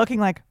turning and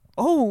looking like,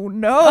 "Oh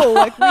no!"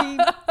 Like we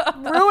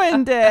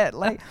ruined it.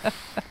 Like.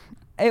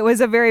 It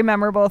was a very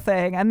memorable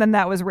thing, and then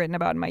that was written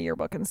about in my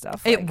yearbook and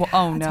stuff. Like,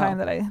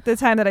 the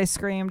time that I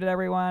screamed at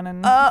everyone, and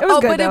it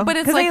was good though. But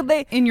it's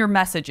like in your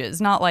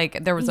messages, not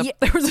like there was an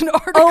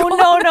article.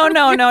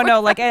 Oh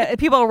no! Like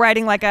people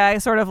writing like a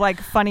sort of like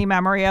funny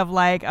memory of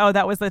like, oh,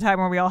 that was the time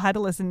where we all had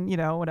to listen.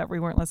 Whatever, we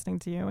weren't listening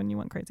to you, and you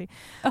went crazy.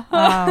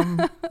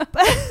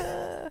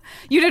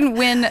 You didn't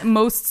win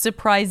most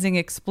surprising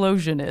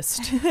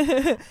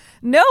explosionist.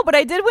 No, but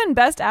I did win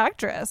Best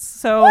Actress.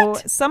 So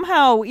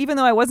somehow, even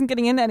though I wasn't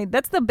getting into any,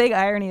 that's the big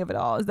irony of it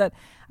all, is that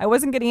I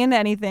wasn't getting into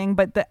anything.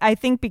 But I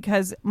think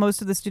because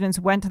most of the students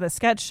went to the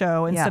sketch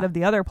show instead of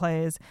the other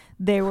plays,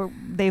 they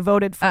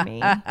voted for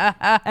me, and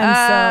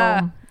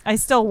so I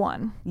still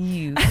won.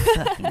 You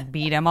fucking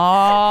beat them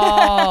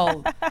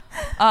all.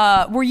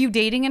 Were you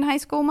dating in high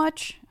school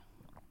much?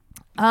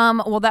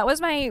 Well, that was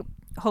my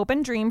hope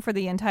and dream for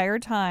the entire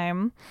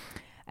time,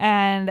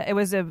 and it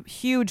was a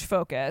huge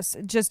focus.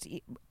 Just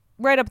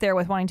right up there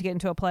with wanting to get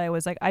into a play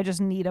was like, I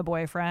just need a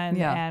boyfriend.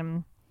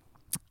 And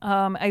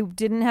I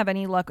didn't have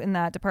any luck in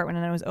that department,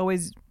 and I was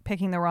always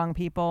picking the wrong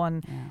people,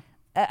 and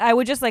I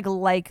would just like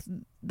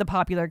the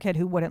popular kid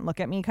who wouldn't look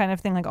at me kind of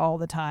thing, like all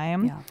the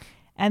time. Yeah.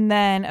 And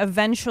then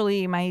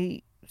eventually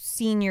my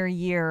senior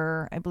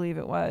year, I believe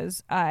it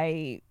was,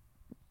 I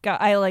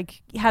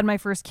like had my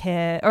first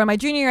kiss, or my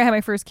junior year I had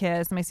my first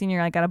kiss. My senior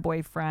year I got a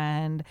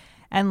boyfriend,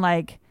 and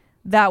like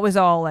that was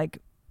all like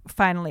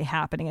finally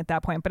happening at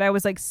that point. But I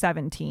was like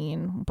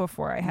 17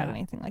 before I had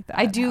anything like that.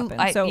 I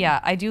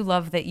do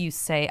love that you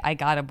say I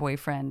got a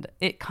boyfriend.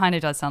 It kind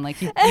of does sound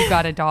like you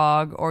got a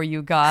dog, or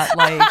you got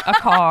like a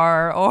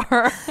car, or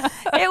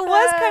it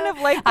was kind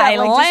of like that. I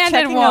like landed just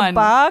checking one a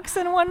box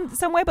in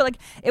some way, but like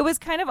it was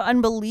kind of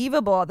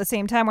unbelievable at the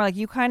same time, where like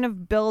you kind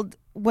of build,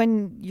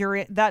 when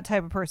you're that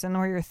type of person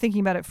where you're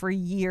thinking about it for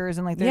years,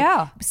 and like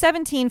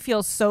 17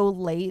 feels so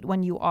late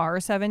when you are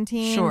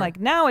 17. Sure. Like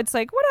now it's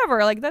like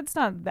whatever, like that's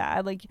not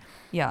bad. Like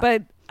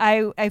but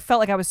I felt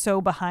like I was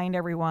so behind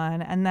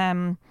everyone, and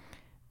then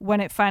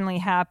when it finally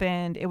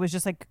happened, it was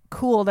just like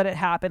cool that it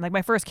happened. Like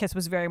my first kiss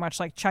was very much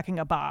like checking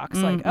a box,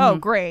 like oh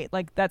great,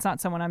 like that's not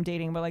someone I'm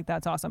dating, but like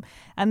that's awesome.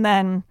 And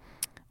then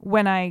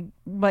when I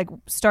like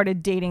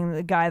started dating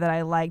the guy that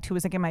I liked, who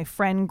was like in my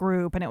friend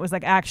group, and it was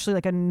like actually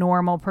like a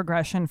normal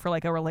progression for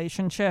like a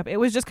relationship, it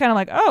was just kind of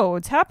like, oh,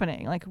 it's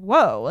happening. Like,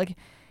 whoa. Like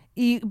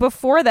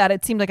before that,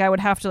 it seemed like I would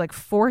have to like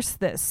force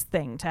this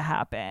thing to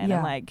happen. Yeah.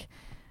 And like,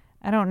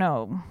 I don't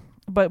know.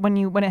 But when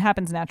it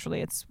happens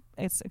naturally, it's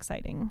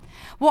exciting.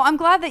 Well, I'm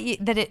glad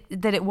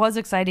that it was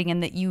exciting,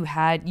 and that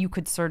you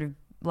could sort of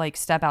like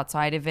step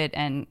outside of it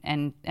and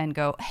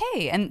go,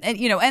 hey, and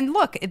you know, and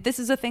look, this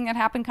is a thing that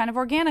happened kind of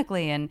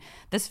organically, and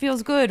this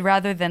feels good,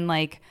 rather than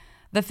like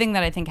the thing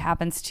that I think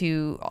happens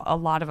to a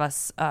lot of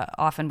us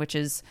often, which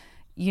is,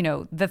 you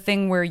know, the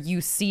thing where you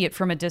see it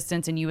from a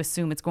distance and you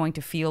assume it's going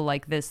to feel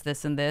like this,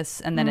 and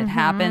this, and then it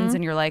happens,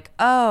 and you're like,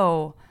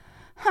 oh,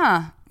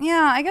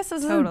 yeah, I guess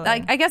this totally.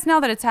 I guess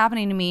now that it's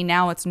happening to me,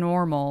 now it's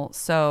normal,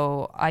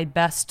 so I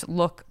best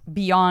look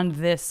beyond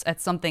this at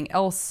something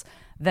else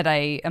that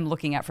I am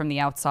looking at from the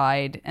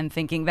outside and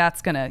thinking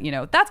that's gonna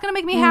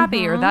make me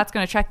happy, or that's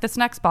gonna check this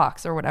next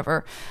box, or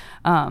whatever.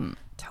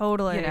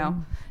 Totally. You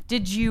know,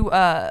 did you?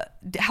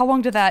 How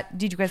long did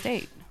you guys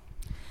date?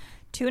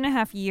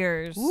 2.5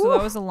 years. Ooh. So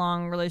that was a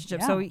long relationship.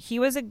 Yeah. So he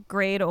was a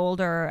grade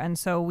older, and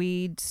so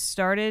we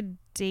started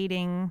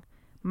dating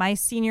my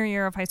senior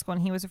year of high school,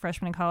 and he was a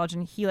freshman in college,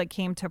 and he like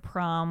came to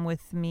prom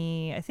with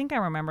me. I think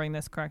I'm remembering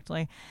this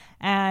correctly.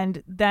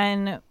 And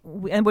then,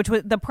 which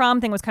was the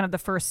prom thing was kind of the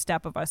first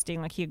step of us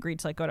dating. Like he agreed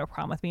to like go to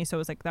prom with me, so it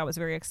was like that was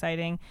very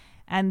exciting.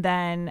 And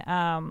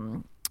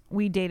then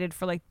we dated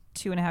for like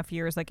 2.5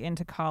 years, like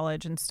into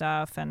college and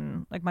stuff,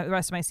 and like the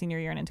rest of my senior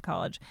year and into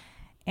college.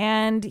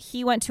 And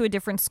he went to a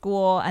different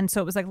school, and so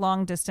it was like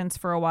long distance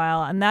for a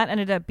while, and that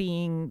ended up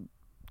being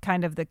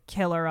kind of the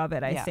killer of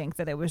it. I think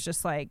that it was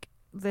just like,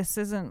 this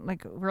isn't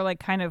like, we're like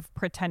kind of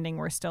pretending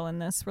we're still in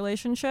this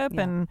relationship,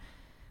 and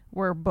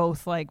we're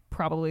both like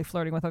probably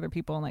flirting with other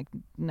people and like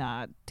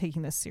not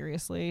taking this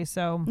seriously.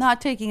 So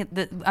not taking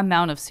the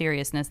amount of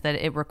seriousness that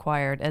it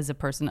required as a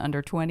person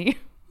under 20.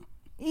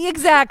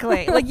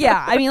 Exactly. Like,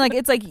 yeah, I mean, like,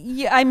 it's like,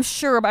 yeah, I'm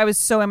sure I was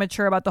so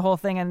immature about the whole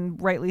thing,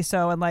 and rightly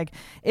so, and like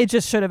it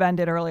just should have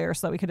ended earlier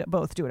so that we could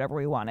both do whatever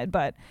we wanted,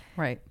 but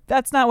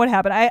that's not what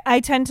happened. I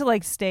tend to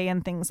like stay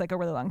in things like a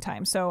really long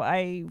time, so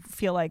I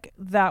feel like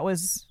that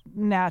was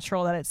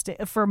natural that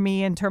it for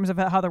me in terms of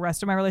how the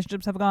rest of my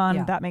relationships have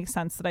gone. That makes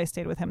sense that I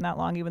stayed with him that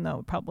long, even though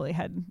it probably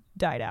had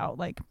died out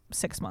like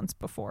 6 months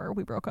before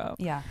we broke up.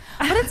 Yeah,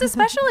 but it's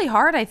especially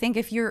hard, I think,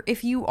 if you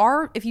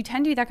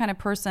tend to be that kind of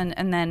person,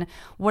 and then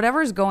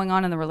whatever's going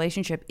on in the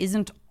relationship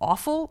isn't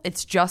awful.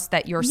 It's just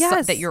that you're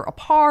that you're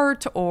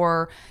apart,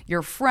 or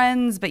you're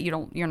friends, but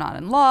you're not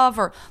in love,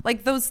 or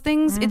like those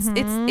things.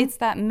 It's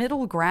that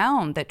middle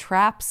ground that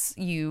traps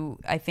you,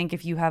 I think,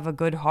 if you have a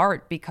good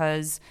heart,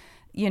 because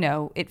you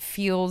know, it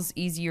feels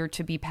easier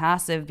to be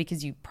passive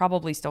because you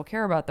probably still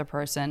care about the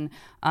person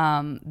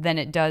than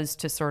it does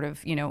to sort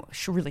of, you know,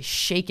 really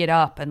shake it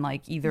up and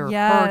like either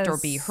hurt or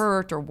be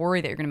hurt or worry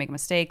that you're going to make a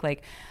mistake.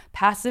 Like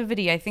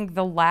passivity, I think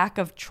the lack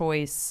of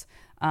choice,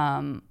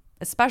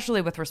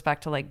 especially with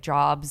respect to like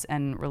jobs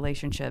and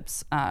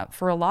relationships,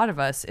 for a lot of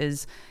us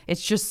it's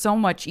just so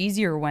much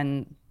easier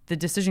when the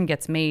decision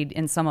gets made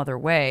in some other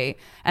way.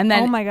 And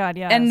then, oh my God,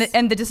 yes.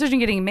 And the decision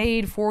getting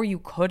made for you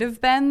could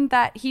have been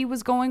that he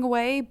was going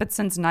away, but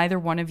since neither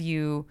one of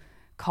you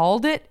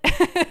called it,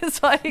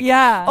 it's like,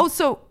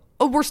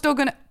 we're still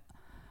gonna,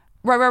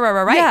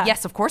 right. Yeah.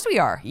 Yes, of course we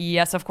are.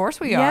 Yes, of course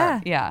we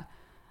are. Yeah.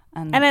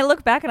 And I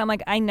look back and I'm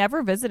like, I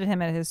never visited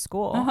him at his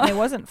school. And it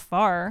wasn't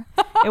far.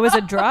 It was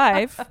a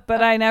drive,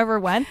 but I never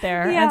went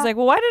there. Yeah. And it's like,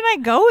 well, why didn't I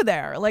go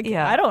there? Like,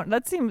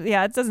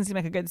 it doesn't seem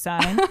like a good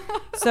sign.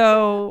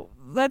 So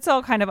that's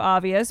all kind of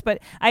obvious, but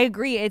I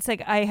agree. It's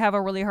like I have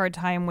a really hard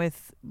time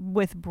with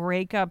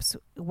breakups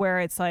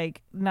where it's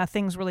like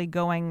nothing's really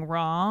going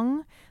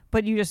wrong,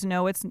 but you just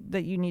know it's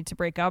that you need to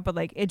break up. But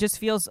like, it just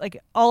feels like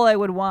all I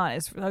would want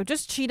is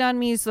just cheat on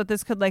me so that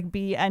this could like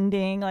be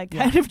ending like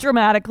kind of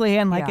dramatically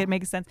and like it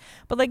makes sense.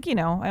 But like, you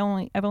know,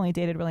 I've only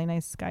dated really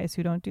nice guys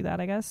who don't do that,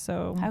 I guess.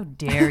 So how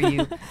dare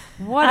you?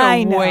 What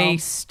a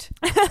waste.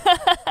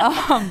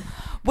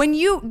 When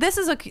this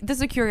is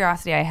a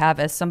curiosity I have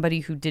as somebody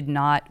who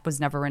was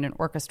never in an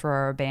orchestra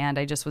or a band.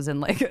 I just was in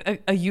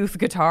like a youth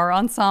guitar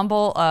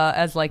ensemble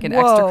as like an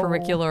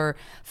extracurricular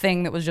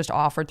thing that was just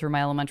offered through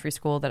my elementary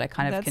school that I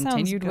kind of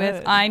continued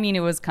with. I mean,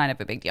 it was kind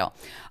of a big deal.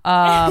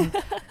 But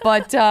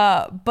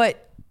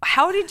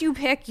how did you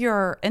pick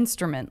your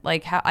instrument?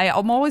 Like,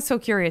 I'm always so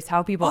curious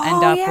how people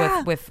end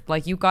up with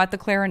like, you got the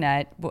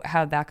clarinet.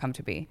 How'd that come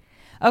to be?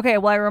 Okay,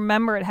 well, I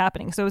remember it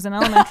happening. So it was in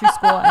elementary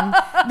school, and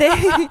they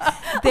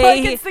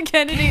like it's the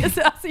Kennedy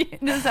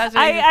assassination.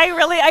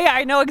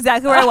 I know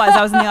exactly where I was.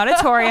 I was in the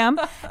auditorium,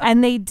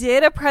 and they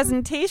did a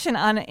presentation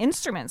on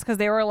instruments because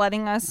they were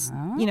letting us,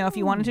 you know, if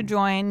you wanted to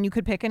join, you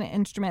could pick an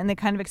instrument, and they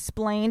kind of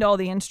explained all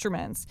the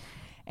instruments.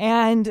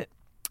 And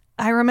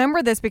I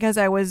remember this because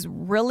I was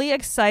really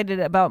excited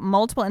about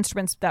multiple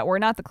instruments that were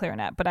not the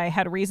clarinet, but I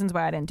had reasons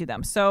why I didn't do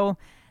them. So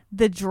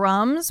the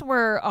drums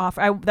were off.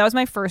 That was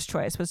my first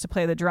choice, was to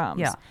play the drums.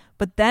 Yeah.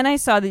 But then I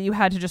saw that you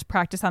had to just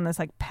practice on this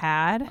like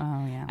pad.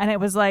 Oh yeah. And it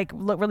was like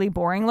really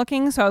boring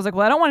looking. So I was like,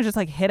 well, I don't want to just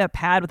like hit a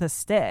pad with a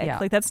stick. Yeah.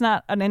 Like that's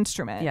not an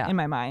instrument in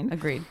my mind.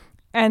 Agreed.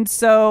 And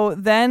so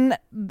then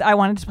I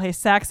wanted to play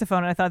saxophone,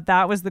 and I thought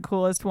that was the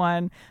coolest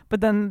one.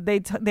 But then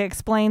they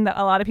explained that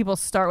a lot of people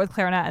start with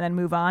clarinet and then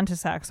move on to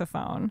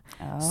saxophone.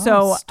 Oh,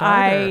 so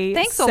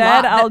Thanks a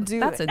lot.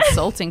 That's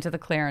insulting to the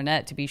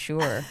clarinet, to be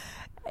sure.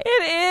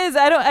 It is.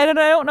 I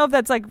don't know if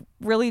that's like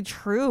really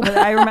true, but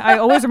I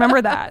always remember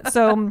that.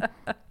 So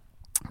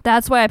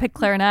that's why I picked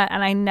clarinet,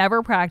 and I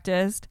never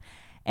practiced.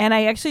 And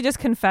I actually just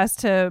confessed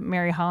to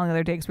Mary Holland the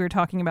other day because we were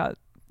talking about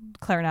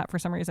clarinet for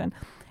some reason.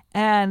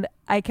 And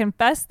I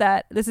confessed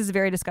that this is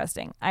very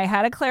disgusting. I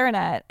had a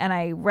clarinet,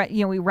 and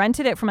we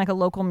rented it from like a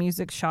local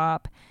music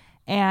shop,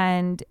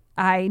 and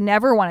I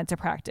never wanted to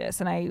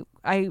practice. And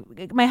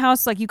my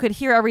house, like, you could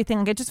hear everything.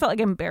 Like, it just felt like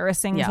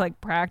embarrassing to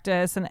like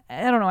practice. And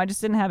I don't know, I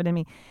just didn't have it in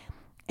me.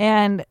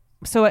 And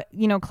so,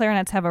 you know,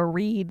 clarinets have a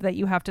reed that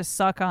you have to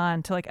suck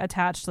on to like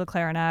attach to the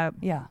clarinet.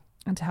 Yeah.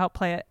 And to help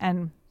play it.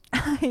 And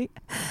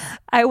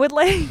I would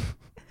like,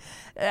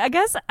 I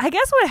guess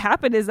what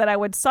happened is that I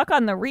would suck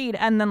on the reed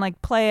and then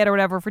like play it or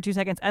whatever for 2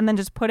 seconds and then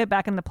just put it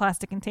back in the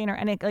plastic container,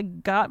 and it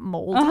like got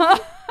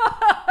moldy.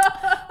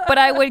 But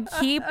I would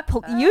keep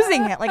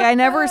using it. Like, I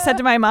never said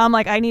to my mom,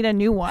 like, I need a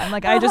new one.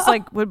 Like, I just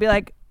like would be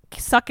like,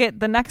 suck it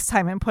the next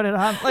time and put it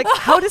on. Like,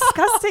 how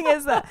disgusting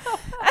is that?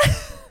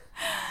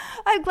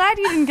 I'm glad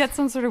you didn't get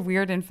some sort of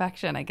weird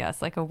infection, I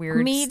guess, like a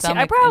weird Me too.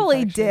 stomach I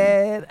probably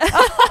infection. did.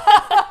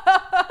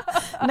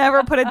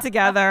 Never put it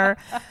together.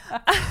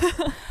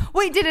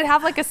 Wait, did it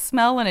have like a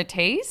smell and a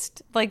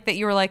taste? Like that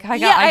you were like,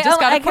 I just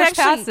got to push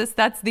past this.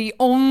 That's the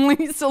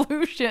only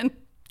solution.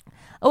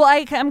 Well,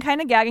 I'm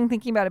kind of gagging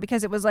thinking about it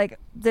because it was like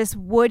this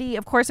woody,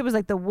 of course it was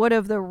like the wood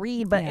of the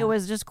reed, but it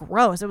was just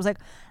gross. It was like,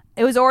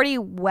 it was already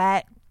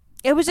wet.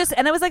 It was just,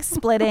 and it was like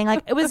splitting.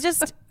 Like, it was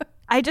just,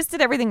 I just did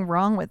everything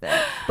wrong with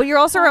it. But you're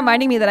also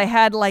reminding me that I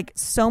had like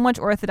so much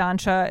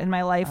orthodontia in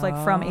my life, like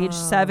from age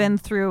 7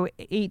 through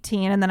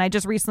 18. And then I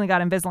just recently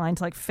got Invisalign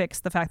to like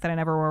fix the fact that I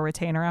never wore a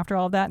retainer after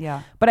all of that.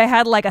 Yeah. But I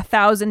had like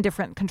 1,000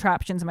 different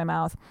contraptions in my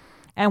mouth.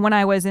 And when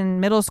I was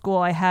in middle school,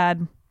 I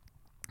had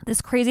this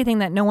crazy thing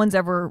that no one's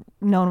ever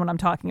known what I'm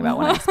talking about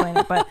when I explain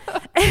it, but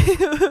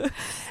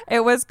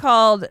it was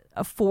called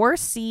a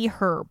 4C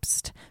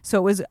Herbst. So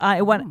it was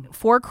it went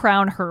 4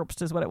 crown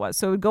Herbst is what it was.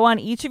 So it would go on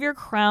each of your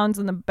crowns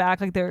in the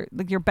back, like they're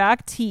like your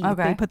back teeth.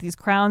 Okay. They put these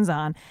crowns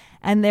on,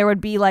 and there would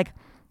be like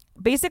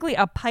basically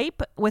a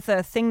pipe with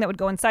a thing that would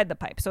go inside the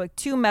pipe. So like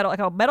two metal, like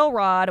a metal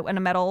rod and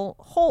a metal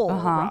hole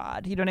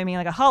rod. You know what I mean?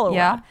 Like a hollow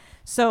rod.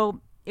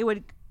 So it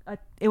would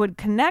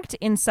connect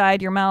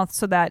inside your mouth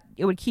so that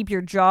it would keep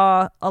your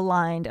jaw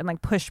aligned and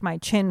like push my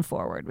chin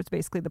forward, was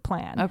basically the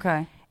plan.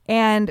 Okay.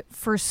 And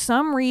for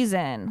some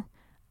reason,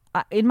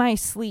 in my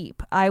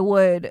sleep, I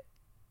would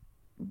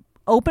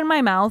open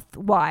my mouth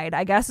wide,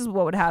 I guess is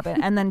what would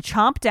happen, and then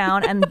chomp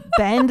down and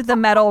bend the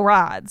metal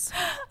rods.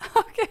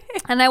 Okay.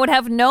 And I would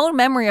have no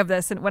memory of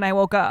this when I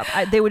woke up.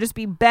 They would just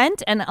be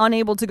bent and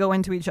unable to go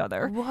into each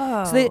other.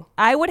 Whoa. So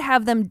I would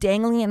have them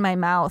dangling in my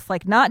mouth,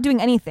 like not doing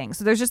anything.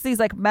 So there's just these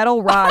like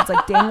metal rods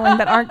like dangling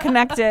that aren't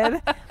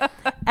connected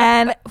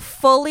and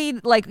fully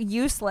like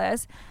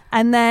useless.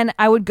 And then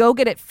I would go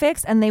get it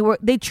fixed, and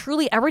they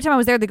truly, every time I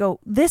was there, they go,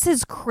 "This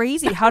is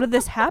crazy. How did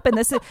this happen?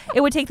 It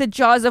would take the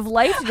jaws of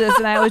life to this."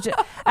 And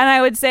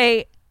I would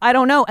say, "I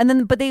don't know." And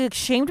then, but they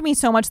shamed me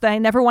so much that I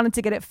never wanted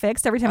to get it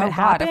fixed every time it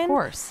happened. Of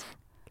course.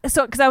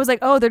 So, because I was like,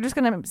 "Oh, they're just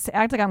gonna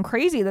act like I'm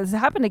crazy. This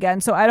happened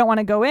again." So I don't want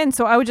to go in.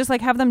 So I would just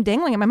like have them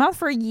dangling in my mouth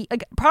for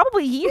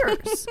probably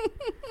years.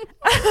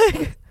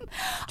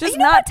 Just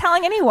not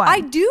telling anyone.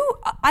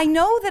 I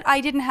know that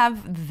I didn't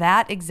have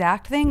that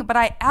exact thing, but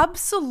I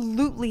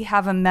absolutely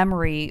have a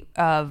memory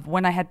of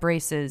when I had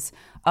braces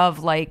of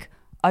like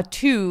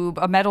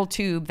a metal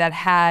tube that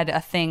had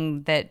a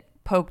thing that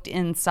poked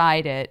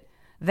inside it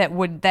that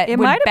would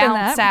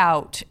bounce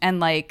out and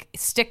like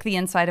stick the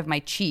inside of my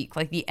cheek.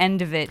 Like the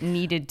end of it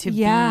needed to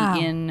be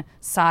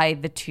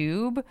inside the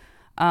tube,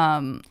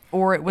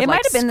 or it would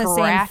might have been the same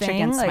scratch thing,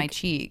 against like, my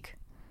cheek.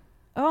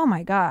 Oh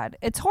my God.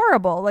 It's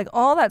horrible. Like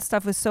all that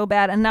stuff was so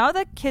bad. And now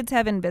that kids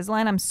have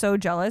Invisalign, I'm so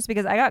jealous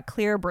because I got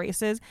clear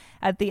braces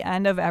at the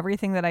end of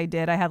everything that I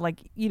did. I had like,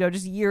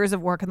 just years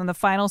of work. And then the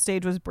final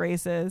stage was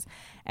braces.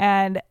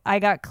 And I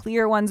got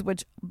clear ones,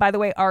 which by the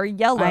way are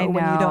yellow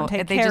when you don't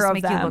take care of them.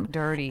 They just make you look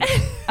dirty.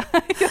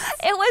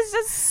 It was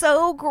just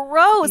so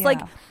gross. Yeah.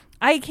 Like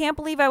I can't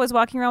believe I was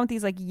walking around with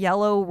these like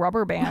yellow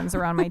rubber bands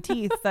around my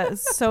teeth. That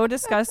is so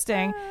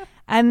disgusting.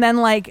 And then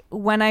like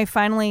when I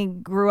finally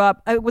grew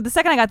up, the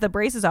second I got the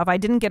braces off, I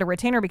didn't get a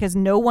retainer because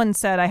no one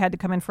said I had to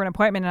come in for an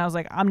appointment. And I was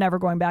like, I'm never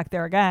going back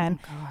there again.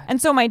 Oh,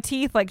 and so my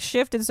teeth like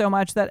shifted so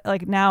much that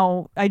like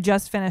now I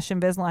just finished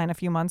Invisalign a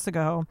few months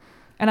ago.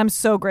 And I'm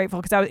so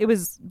grateful because it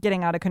was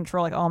getting out of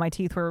control. Like all my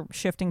teeth were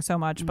shifting so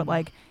much. But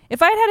like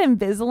if I had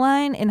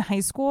Invisalign in high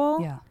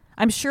school,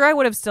 I'm sure I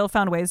would have still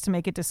found ways to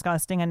make it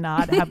disgusting and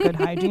not have good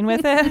hygiene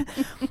with it.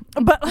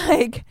 But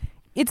like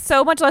it's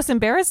so much less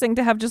embarrassing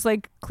to have just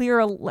like clear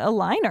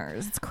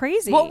aligners. It's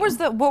crazy. What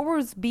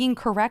was being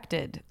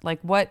corrected? Like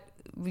what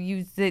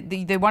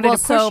they wanted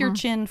to push your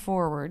chin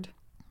forward.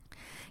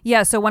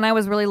 Yeah, so when I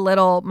was really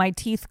little, my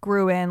teeth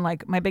grew in,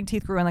 like my big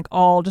teeth grew in like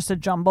all just a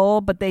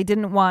jumble, but they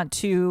didn't want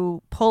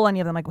to pull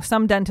any of them. Like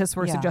some dentists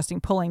were suggesting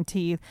pulling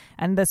teeth,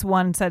 and this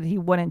one said he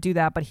wouldn't do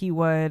that, but he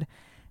would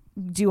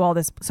do all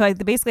this. So I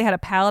basically had a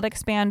palate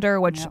expander,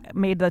 which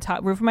made the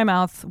top roof of my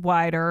mouth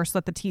wider so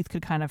that the teeth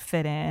could kind of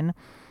fit in.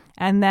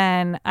 And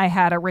then I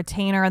had a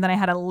retainer, and then I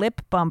had a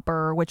lip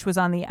bumper, which was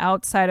on the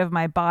outside of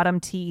my bottom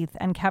teeth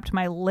and kept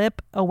my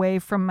lip away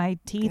from my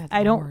teeth.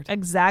 I don't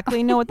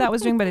exactly know what that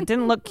was doing, but it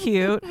didn't look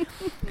cute.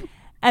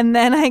 And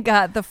then I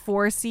got the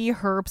 4C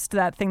Herbst,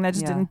 that thing that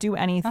just didn't do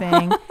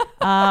anything.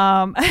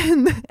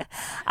 And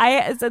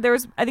I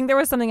think there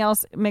was something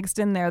else mixed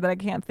in there that I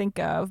can't think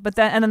of. But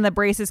then the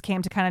braces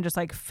came to kind of just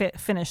like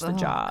finish the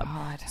job.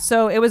 God.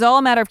 So it was all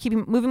a matter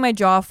of moving my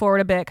jaw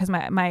forward a bit because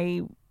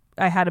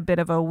I had a bit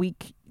of a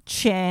weak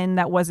chin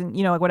that wasn't,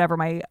 like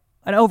whatever, an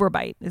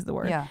overbite is the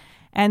word. Yeah.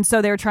 And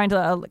so they were trying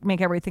to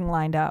make everything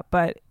lined up,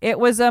 but it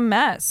was a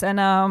mess and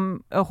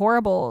a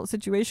horrible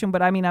situation.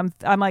 But I mean,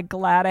 I'm like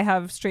glad I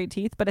have straight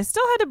teeth, but I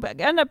still had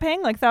to end up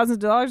paying like thousands of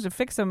dollars to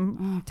fix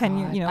them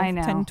 10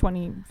 years, 10,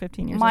 20,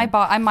 15 years. My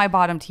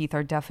bottom teeth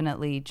are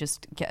definitely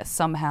just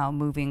somehow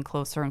moving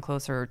closer and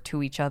closer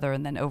to each other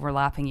and then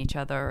overlapping each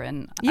other.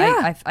 And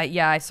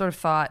I sort of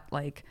thought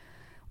like,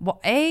 well,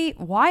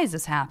 why is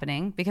this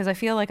happening? Because I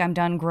feel like I'm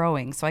done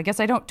growing. So I guess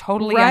I don't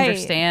totally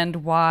understand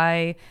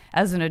why,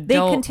 as an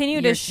adult, they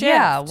continue to shift.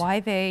 Yeah, why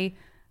they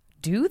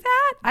do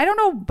that? I don't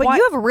know. But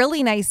you have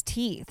really nice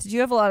teeth. Did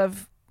you have a lot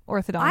of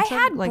orthodontia? I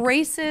had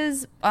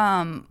braces.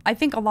 I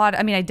think a lot.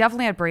 I mean, I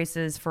definitely had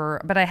braces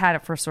but I had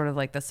it for sort of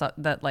like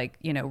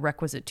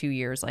requisite 2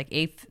 years, like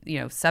 8th,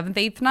 7th,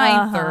 8th,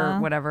 9th,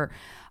 or whatever.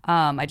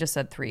 I just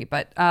said 3,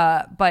 but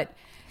I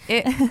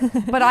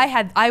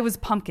was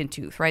pumpkin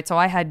tooth, right? So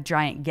I had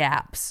giant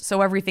gaps.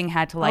 So everything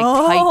had to tighten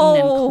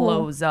and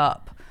close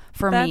up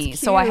for me. Cute.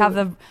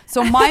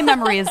 So my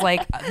memory is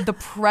like the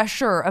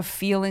pressure of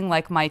feeling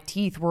like my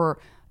teeth were,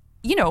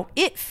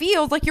 it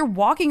feels like you're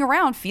walking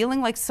around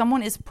feeling like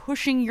someone is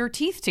pushing your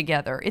teeth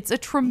together. It's a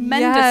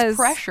tremendous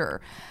pressure.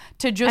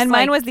 To just, and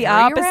mine was the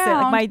opposite.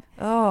 Like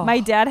my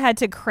dad had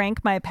to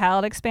crank my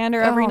palate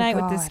expander every night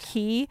with this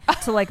key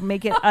to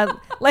make it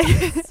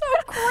it's so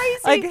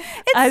crazy.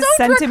 It's so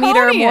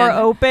centimeter draconian. More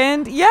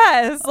opened.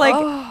 Yes.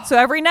 So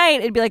every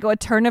night it'd be like a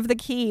turn of the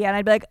key and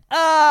I'd be like,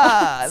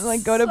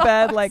 and go to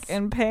bed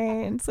in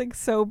pain. It's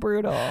so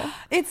brutal.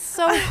 It's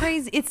so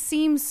crazy. It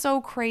seems so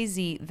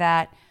crazy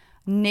that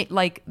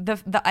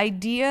the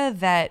idea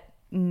that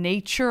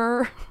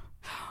nature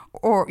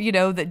or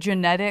that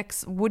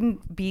genetics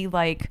wouldn't be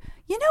like,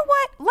 you know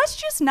what, let's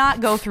just not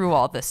go through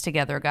all this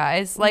together,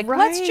 guys.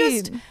 Let's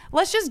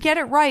just get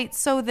it right,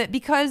 so that,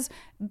 because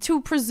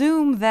to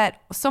presume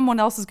that someone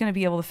else is going to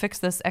be able to fix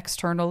this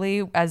externally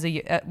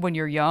when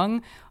you're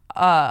young,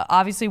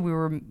 obviously we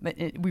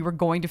were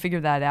going to figure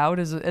that out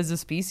as a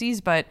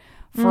species, but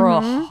for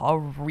a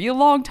real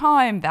long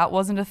time that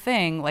wasn't a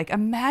thing.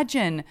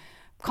 Imagine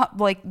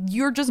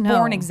you're just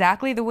born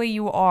exactly the way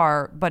you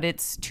are, but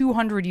it's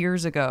 200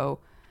 years ago.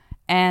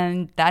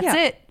 And that's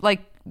it.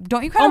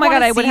 Don't you kind of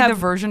want to see the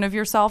version of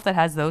yourself that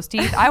has those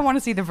teeth? I want to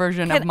see the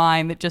version of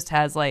mine that just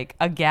has a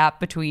gap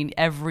between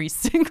every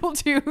single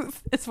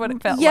tooth. Is what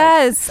it felt like.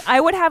 Yes, I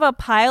would have a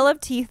pile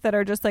of teeth that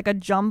are just a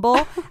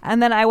jumble,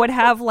 and then I would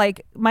have my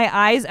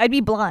eyes. I'd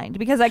be blind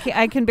because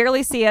I can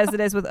barely see as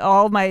it is with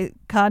all my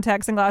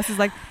contacts and glasses.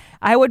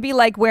 I would be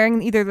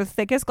wearing either the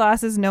thickest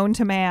glasses known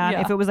to man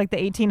if it was the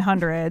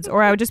 1800s,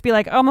 or I would just be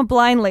I'm a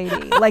blind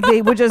lady.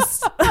 They would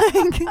just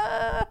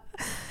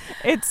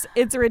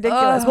It's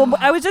ridiculous. Well,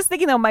 I was just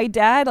thinking though, my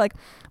dad,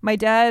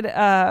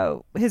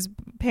 his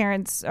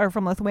parents are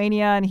from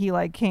Lithuania, and he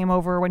like came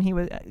over when he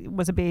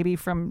was a baby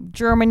from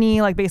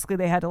Germany. Like basically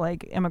they had to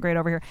like immigrate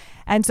over here,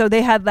 and so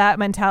they had that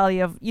mentality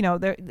of, you know,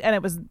 and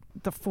it was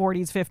the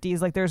 40s,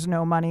 50s, like there's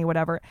no money,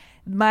 whatever.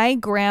 My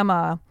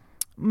grandma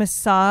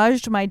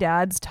massaged my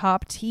dad's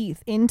top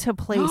teeth into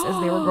place as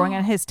they were growing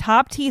on. His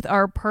top teeth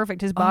are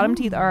perfect. His bottom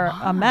teeth are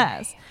a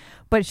mess.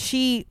 But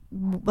she,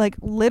 like,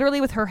 literally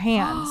with her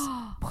hands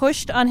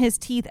pushed on his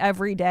teeth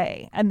every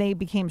day, and they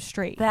became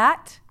straight.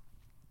 That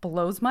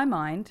blows my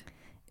mind.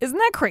 Isn't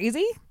that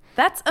crazy?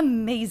 That's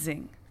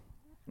amazing.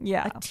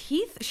 Yeah.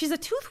 She's a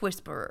tooth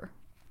whisperer.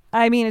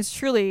 I mean, it's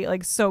truly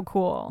like so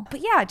cool. But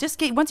yeah,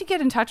 once you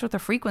get in touch with the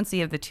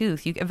frequency of the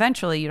tooth,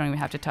 eventually you don't even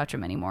have to touch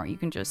them anymore. You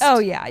can just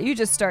you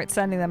just start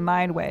sending them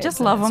mind waves.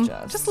 Just love them.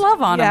 Just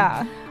love on them.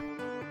 Yeah.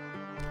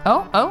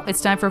 Oh,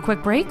 it's time for a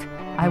quick break.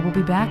 I will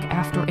be back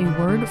after a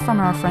word from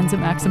our friends at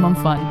Maximum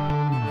Fun.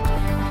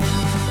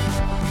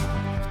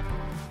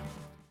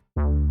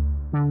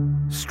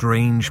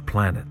 Strange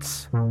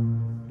planets,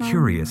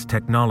 curious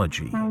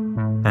technology,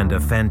 and a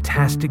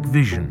fantastic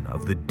vision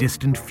of the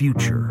distant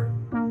future.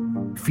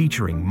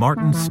 Featuring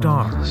Martin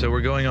Starr. So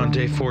we're going on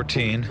day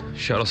 14.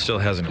 Shuttle still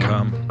hasn't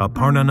come.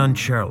 Aparna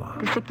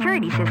Nancherla. The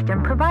security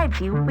system provides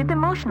you with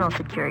emotional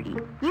security.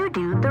 You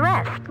do the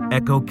rest.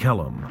 Echo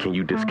Kellum. Can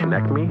you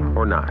disconnect me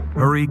or not?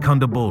 Hurry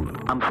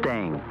Kondabolu. I'm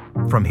staying.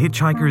 From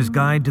Hitchhiker's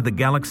Guide to the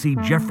Galaxy,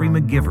 Jeffrey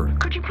McGivern.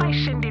 Could you play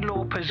Cyndi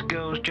Lauper's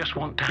Girls Just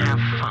Want to Have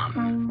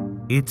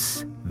Fun?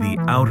 It's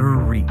The Outer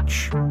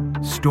Reach.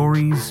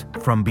 Stories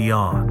from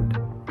Beyond.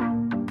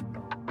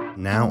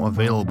 Now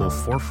available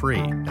for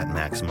free at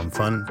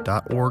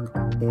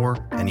MaximumFun.org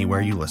or anywhere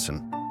you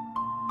listen.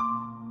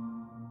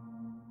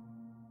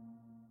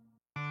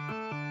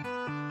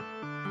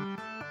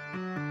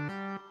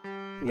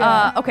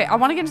 Okay, I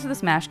want to get into the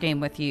Smash game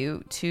with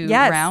you to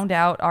round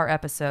out our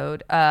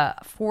episode.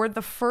 For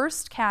the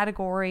first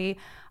category,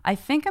 I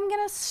think I'm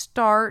going to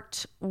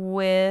start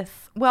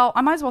with,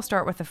 I might as well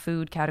start with the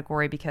food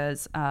category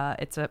because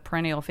it's a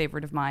perennial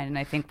favorite of mine, and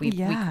I think we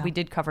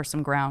did cover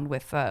some ground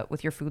with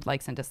your food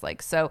likes and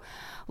dislikes. So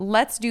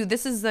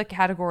this is the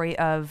category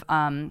of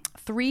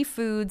 3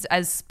 foods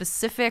as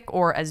specific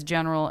or as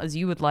general as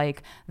you would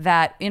like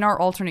that in our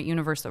alternate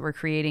universe that we're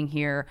creating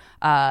here,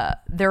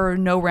 there are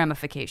no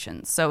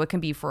ramifications. So it can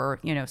be for,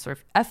 sort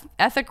of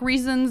ethic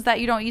reasons that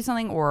you don't eat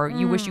something, or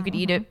you wish you could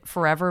eat it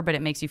forever, but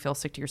it makes you feel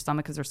sick to your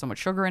stomach because there's so much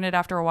sugar in it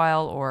after a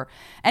while, or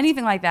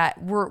anything like that.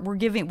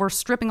 We're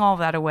stripping all of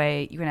that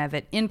away. You can have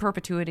it in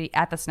perpetuity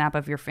at the snap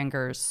of your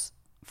fingers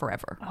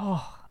forever.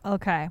 Oh,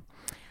 okay.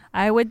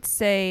 I would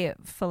say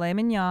filet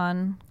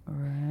mignon.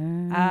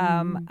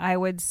 Right. I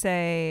would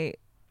say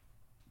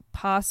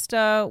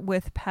pasta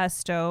with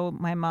pesto,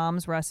 my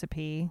mom's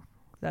recipe.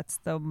 That's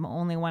the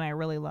only one I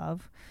really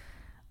love.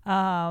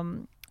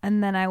 And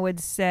then I would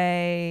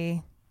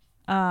say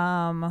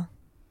chow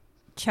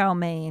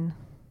mein.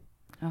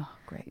 Oh,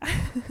 great.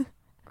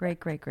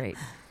 Great.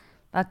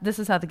 This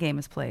is how the game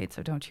is played,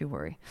 so don't you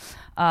worry.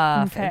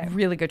 Okay.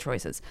 Really good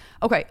choices.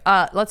 Okay,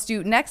 let's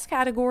do next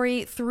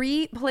category.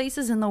 3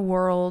 places in the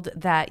world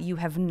that you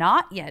have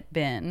not yet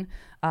been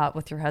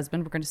with your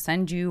husband. We're going to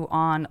send you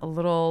on a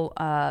little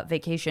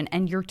vacation,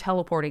 and you're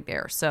teleporting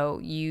there. So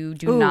you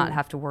do not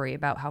have to worry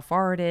about how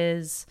far it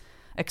is,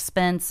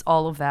 expense,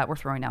 all of that. We're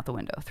throwing out the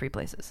window. 3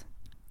 places.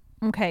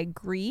 Okay,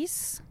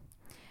 Greece.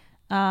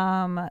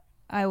 I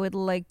would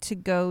like to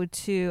go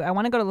to, I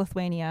want to go to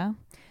Lithuania.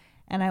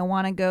 And I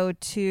want to go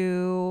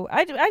to,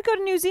 I'd go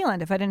to New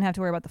Zealand if I didn't have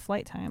to worry about the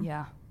flight time.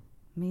 Yeah,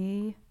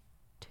 me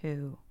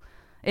too.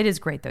 It is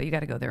great, though. You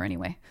got to go there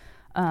anyway.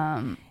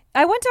 I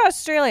went to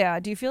Australia.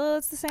 Do you feel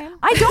it's the same?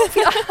 I don't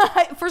feel,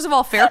 first of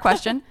all, fair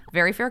question.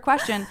 Very fair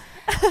question.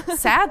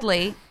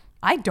 Sadly,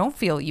 I don't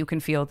feel you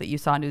can feel that you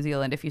saw New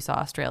Zealand if you saw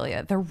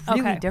Australia. They're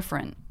really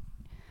different.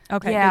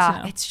 Okay.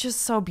 Yeah, it's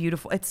just so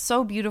beautiful. It's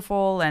so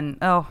beautiful, and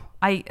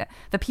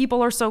the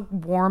people are so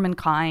warm and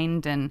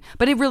kind,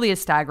 but it really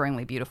is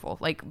staggeringly beautiful.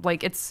 Like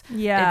it's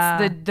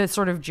the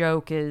sort of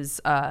joke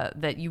is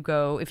that if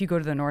you go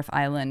to the North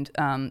Island,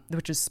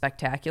 which is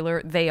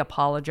spectacular, they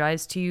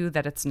apologize to you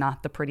that it's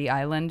not the pretty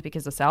island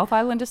because the South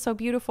Island is so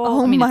beautiful.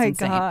 Oh, my it's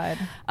God.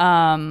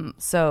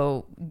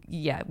 So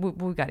yeah,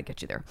 we got to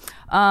get you there.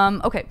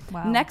 Okay.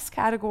 Wow. Next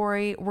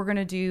category, we're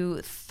gonna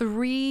do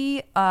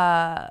 3.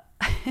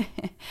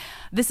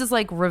 This is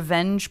like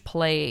revenge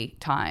play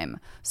time.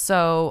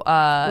 So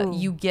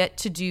you get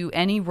to do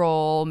any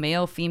role,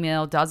 male,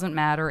 female, doesn't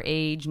matter,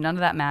 age, none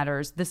of that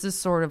matters. This is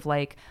sort of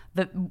like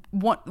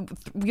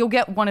you'll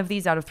get one of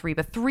these out of 3,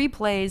 but 3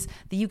 plays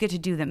that you get to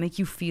do that make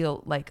you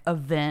feel like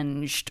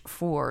avenged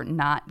for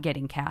not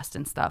getting cast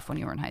and stuff when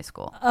you were in high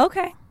school.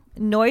 Okay.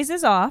 Noise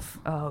is off.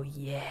 Oh,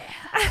 yeah.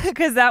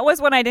 Because that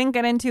was one I didn't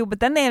get into, but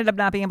then they ended up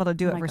not being able to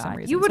do it for some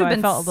reason. You would have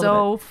been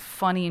so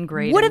funny and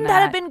great. Wouldn't that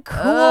have been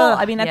cool?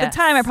 I mean, at the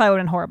time, I probably would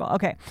have been horrible.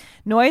 Okay.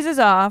 Noise is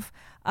off.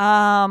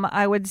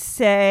 I would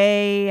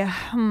say, I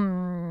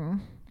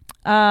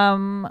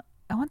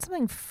want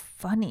something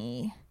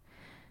funny.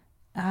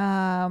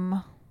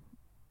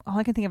 All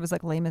I can think of is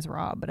like Les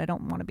Miserables, but I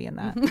don't want to be in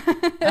that.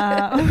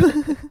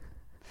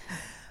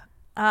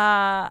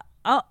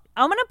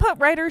 I'm gonna put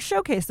Writers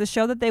Showcase, the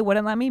show that they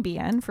wouldn't let me be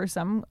in for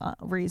some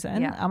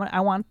reason. Yeah. I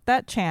want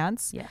that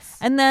chance. Yes.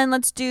 And then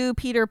let's do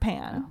Peter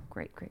Pan. Oh,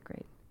 great.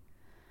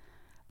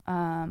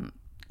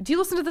 Do you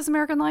listen to This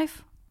American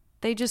Life?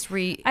 They just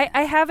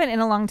I haven't in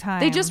a long time.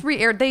 They just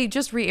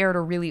re-aired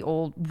a really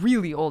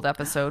old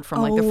episode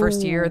from like the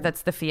first year.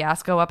 That's the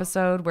Fiasco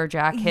episode where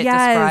Jack Hitt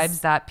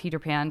describes that Peter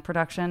Pan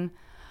production.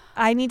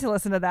 I need to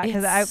listen to that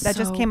because that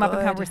just came up in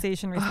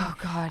conversation recently. Oh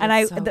God! And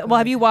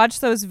have you watched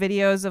those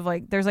videos of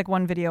like? There's like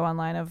one video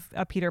online of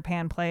a Peter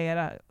Pan play at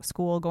a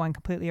school going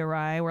completely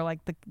awry, where like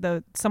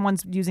the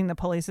someone's using the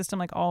pulley system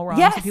like all wrong,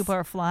 so people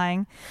are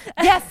flying.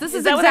 Yes, this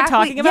is that exactly what they're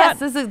talking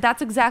about. Yes,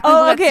 that's exactly.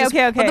 Oh, what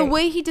okay. But the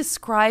way he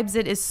describes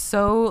it is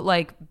so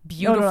like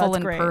beautiful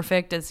and great.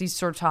 perfect, as he's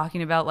sort of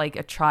talking about like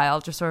a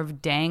child just sort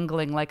of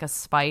dangling like a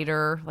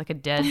spider, like a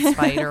dead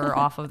spider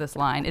off of this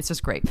line. It's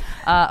just great.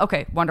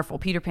 Okay, wonderful.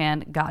 Peter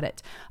Pan, got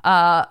it.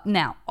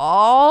 Now,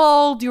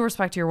 all due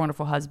respect to your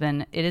wonderful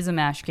husband, it is a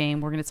MASH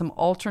game. We're going to get some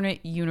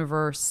alternate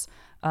universe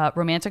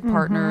romantic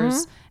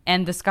partners,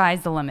 and the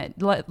sky's the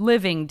limit.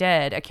 Living,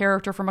 dead, a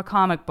character from a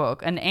comic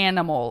book, an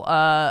animal,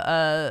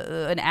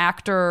 an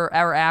actor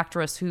or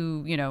actress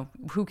who,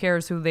 who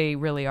cares who they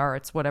really are.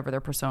 It's whatever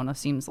their persona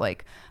seems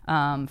like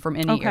from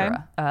any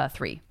era.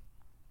 3.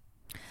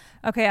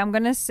 Okay, I'm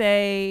going to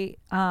say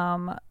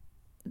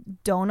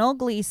Domhnall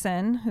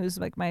Gleeson, who's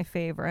like my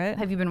favorite.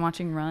 Have you been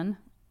watching Run?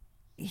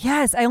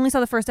 Yes, I only saw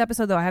the first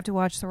episode though. I have to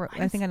watch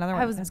I think another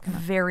one. I was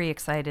very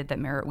excited that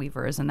Merritt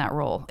Wever is in that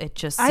role. It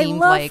just I seemed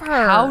love like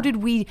her.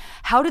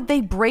 how did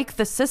they break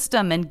the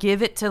system and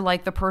give it to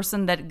like the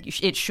person that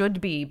it should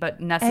be,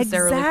 but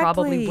necessarily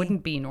probably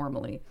wouldn't be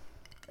normally.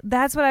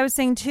 That's what I was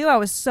saying too. I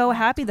was so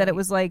happy that it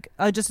was like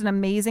just an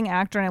amazing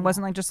actor, and it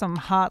wasn't like just some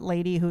hot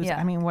lady who's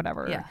I mean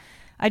whatever. Yeah.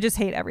 I just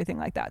hate everything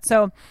like that.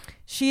 So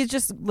she's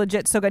just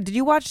legit so good. Did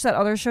you watch that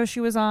other show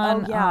she was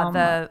on? Oh, yeah.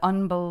 The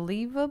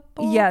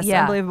Unbelievable? Yes,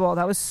 Unbelievable.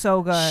 That was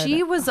so good.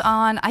 She was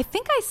on, I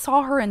think I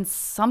saw her in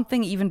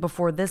something even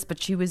before this,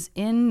 but she was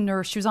on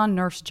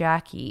Nurse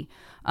Jackie.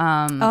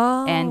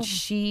 And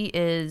she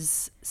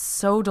is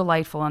so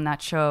delightful in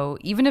that show.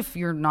 Even if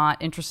you're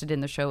not interested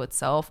in the show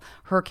itself,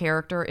 her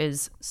character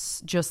is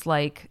just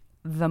like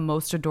the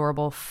most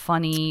adorable,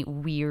 funny,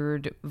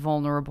 weird,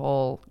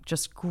 vulnerable,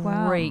 just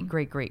great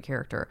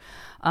character.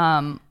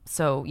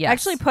 So yes,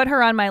 actually put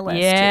her on my list.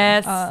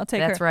 Yes, I'll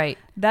take her. That's right.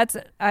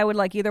 I would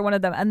like either one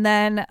of them, and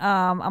then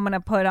I'm gonna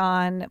put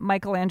on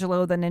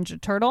Michelangelo the Ninja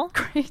Turtle.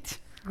 Great.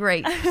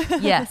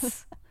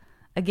 Yes.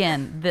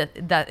 Again,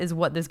 that is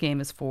what this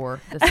game is for.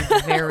 This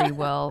is very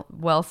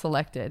well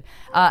selected.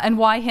 And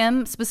why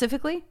him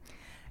specifically?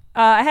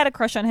 I had a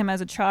crush on him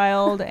as a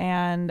child,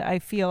 and I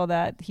feel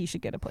that he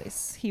should get a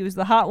place. He was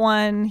the hot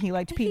one. He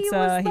liked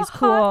pizza. He's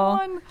cool.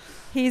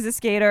 He's a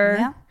skater.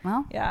 Yeah.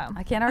 Well,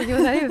 I can't argue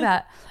with any of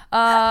that.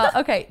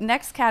 Okay,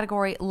 next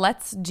category.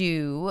 Let's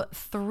do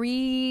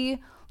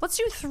three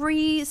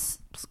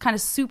kind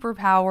of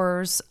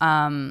superpowers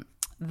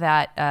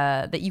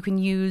that you can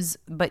use,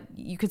 but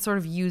you could sort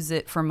of use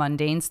it for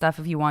mundane stuff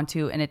if you want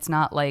to, and it's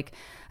not like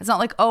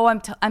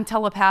oh, I'm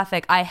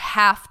telepathic. I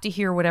have to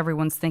hear what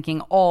everyone's thinking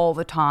all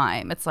the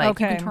time. It's like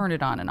you can turn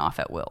it on and off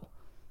at will.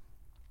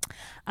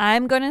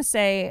 I'm gonna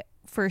say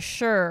for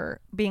sure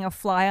being a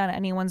fly on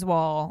anyone's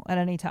wall at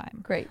any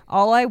time. Great.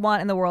 All I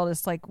want in the world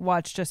is to like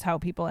watch just how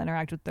people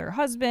interact with their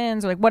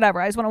husbands or like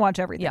whatever. I just want to watch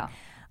everything.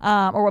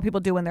 Yeah. Or what people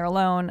do when they're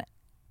alone.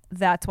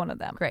 That's one of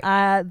them. Great.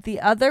 The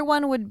other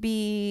one would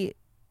be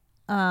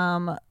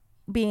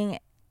being,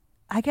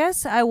 I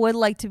guess I would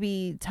like to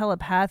be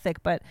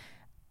telepathic, but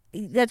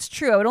that's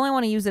true. I would only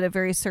want to use it at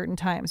very certain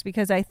times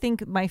because I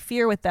think my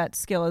fear with that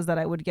skill is that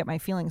I would get my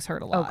feelings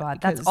hurt a lot. Oh God,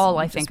 that's all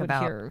I think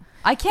about.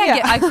 I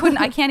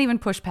can't even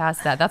push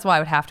past that. That's why I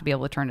would have to be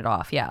able to turn it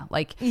off. Yeah.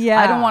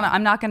 I don't want to,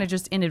 I'm not going to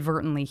just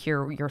inadvertently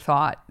hear your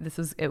thought.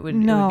 It would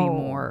be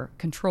more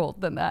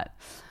controlled than that.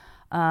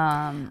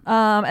 And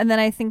then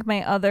I think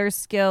my other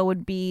skill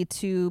would be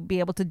to be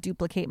able to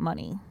duplicate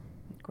money.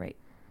 Great.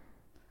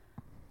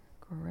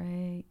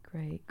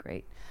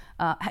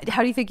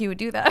 How do you think you would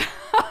do that?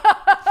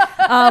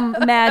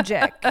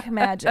 Magic.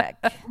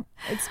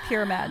 It's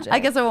pure magic. I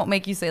guess I won't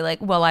make you say like,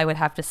 well, I would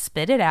have to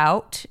spit it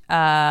out.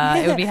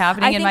 It would be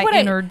happening in my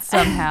innards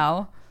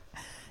somehow.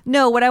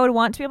 No, what I would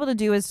want to be able to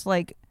do is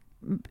like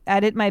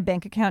edit my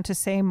bank account to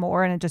say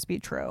more and it just be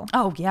true.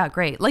 Oh yeah,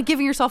 great. Like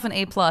giving yourself an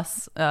A+ in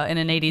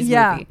an 80s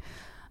movie.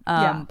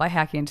 By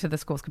hacking into the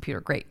school's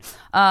computer. Great.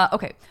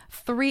 Okay.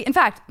 3. In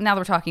fact, now that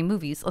we're talking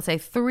movies, let's say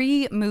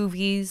 3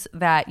 movies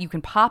that you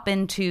can pop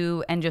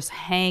into and just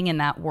hang in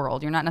that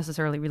world. You're not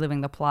necessarily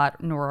reliving the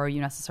plot, nor are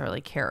you necessarily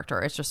a character.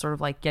 It's just sort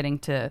of like getting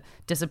to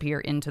disappear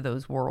into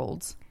those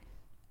worlds.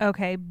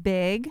 Okay.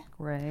 Big.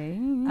 Great.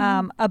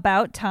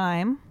 About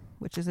Time,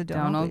 which is a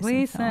Domhnall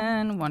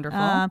Gleeson.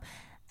 Wonderful.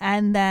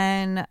 And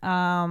then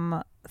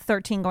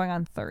 13 going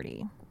on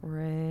 30.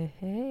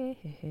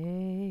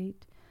 Great.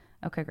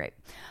 Okay, great.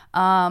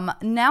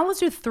 Now let's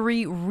do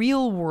 3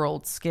 real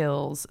world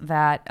skills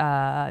that,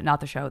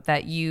 not the show,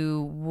 that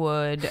you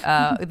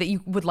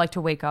would like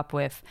to wake up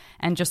with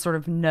and just sort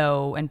of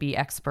know and be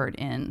expert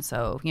in.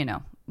 So,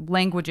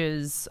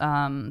 languages,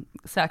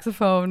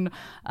 saxophone,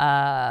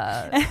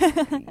 master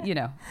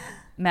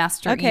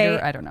eater.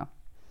 I don't know.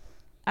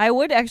 I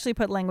would actually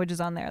put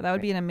languages on there. That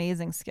would be an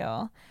amazing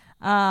skill.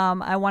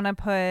 I want to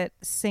put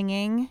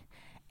singing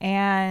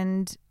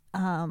and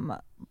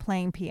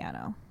playing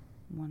piano.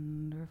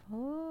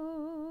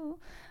 Wonderful.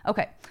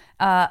 Okay.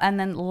 And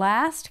then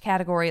last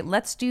category,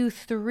 let's do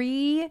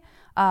 3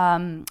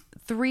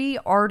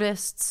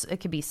 artists. It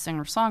could be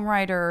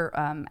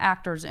singer-songwriter,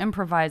 actors,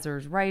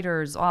 improvisers,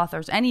 writers,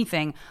 authors,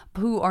 anything,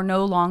 who are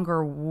no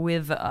longer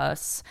with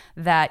us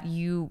that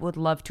you would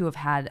love to have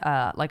had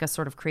like a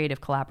sort of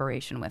creative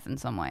collaboration with in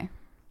some way.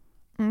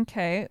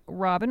 Okay.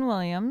 Robin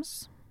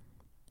Williams,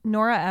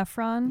 Nora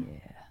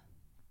Ephron.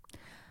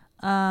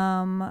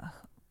 Yeah.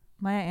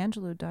 Maya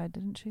Angelou died,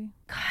 didn't she?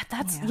 God,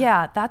 that's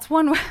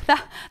one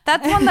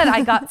that's one that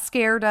I got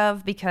scared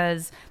of,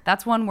 because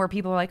that's one where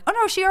people are like, "Oh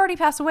no, she already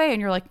passed away," and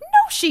you're like,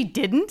 "No, she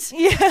didn't."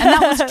 Yeah, and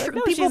that was true.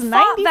 No, people she's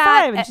thought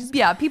 95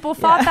 that. People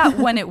thought that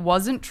when it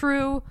wasn't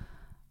true.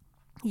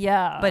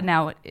 Yeah, but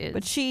now it is.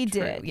 But she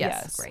true. did.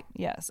 Yes, great.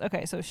 Yes.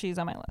 Okay, so she's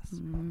on my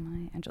list.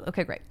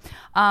 Okay, great.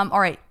 All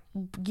right,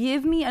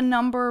 give me a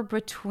number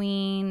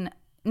between.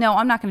 No,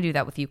 I'm not going to do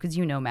that with you because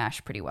you know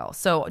MASH pretty well.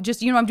 So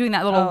just, I'm doing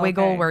that little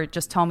wiggle where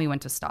just tell me when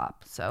to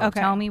stop. So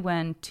tell me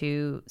when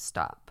to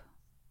stop.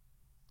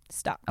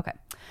 Stop. Okay.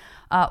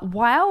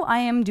 While I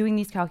am doing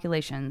these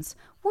calculations,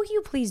 will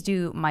you please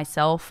do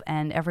myself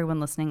and everyone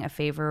listening a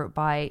favor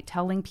by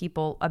telling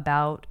people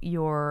about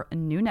your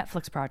new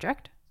Netflix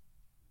project?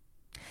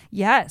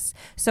 Yes.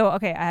 So,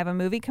 okay, I have a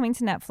movie coming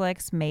to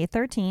Netflix May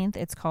 13th.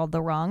 It's called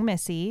The Wrong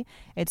Missy.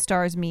 It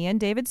stars me and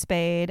David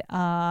Spade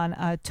on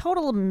a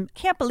total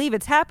can't believe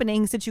it's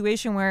happening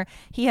situation where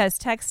he has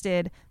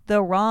texted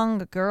the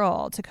wrong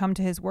girl to come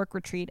to his work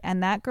retreat.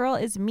 And that girl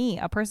is me,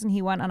 a person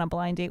he went on a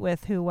blind date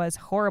with who was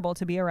horrible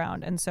to be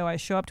around. And so I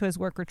show up to his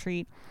work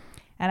retreat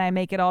and I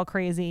make it all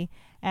crazy.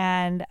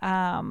 And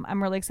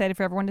I'm really excited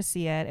for everyone to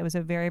see it. It was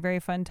a very, very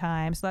fun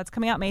time. So that's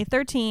coming out May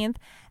 13th.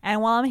 And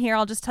while I'm here,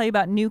 I'll just tell you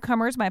about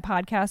Newcomers, my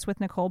podcast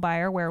with Nicole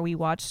Byer, where we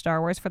watch Star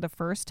Wars for the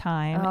first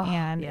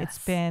time. It's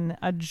been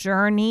a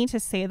journey, to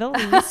say the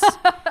least.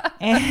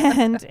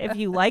 And if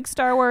you like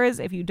Star Wars,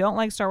 if you don't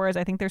like Star Wars,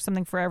 I think there's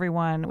something for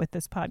everyone with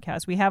this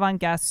podcast. We have on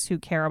guests who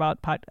care about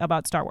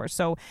Star Wars.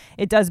 So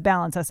it does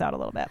balance us out a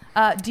little bit.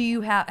 Have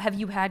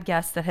you had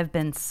guests that have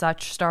been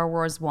such Star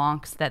Wars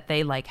wonks that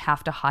they like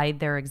have to hide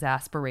their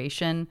exasperation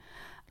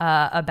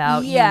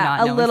about you not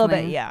knowing a little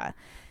something? bit,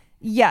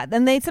 yeah,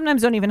 and they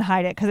sometimes don't even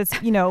hide it because it's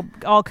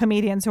all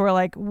comedians who are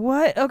like,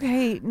 what?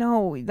 Okay,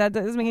 no, that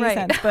doesn't make any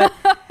sense. But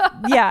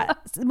yeah,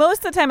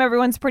 most of the time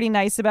everyone's pretty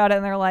nice about it,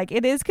 and they're like,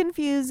 it is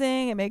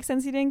confusing, it makes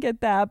sense you didn't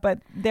get that, but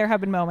there have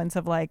been moments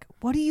of like,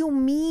 what do you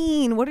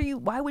mean?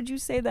 Why would you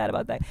say that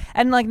about that?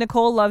 And like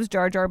Nicole loves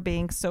Jar Jar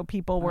Binks, so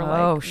people were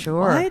like, oh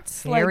sure, what?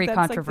 Very that's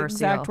controversial, like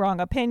the exact wrong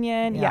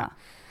opinion. Yeah.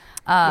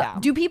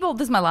 Do people,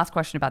 this is my last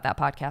question about that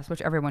podcast,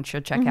 which everyone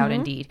should check out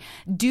indeed.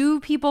 Do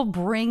people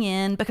bring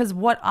in, because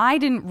what I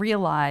didn't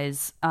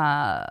realize,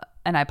 and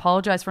I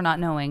apologize for not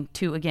knowing,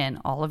 to,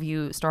 again, all of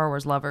you Star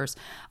Wars lovers,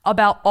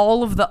 about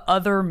all of the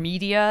other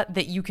media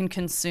that you can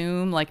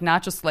consume, like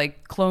not just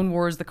like Clone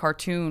Wars, the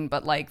cartoon,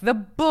 but like the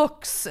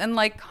books and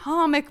like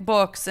comic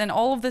books and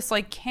all of this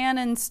like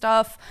canon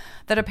stuff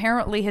that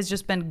apparently has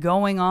just been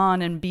going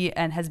on and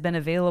has been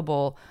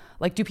available.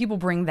 Like, do people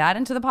bring that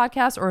into the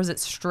podcast, or is it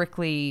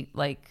strictly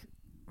like,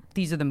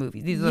 these are the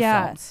movies, these are the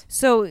films?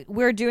 So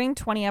we're doing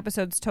 20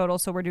 episodes total.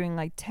 So we're doing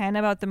like 10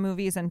 about the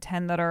movies and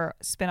 10 that are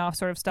spin-off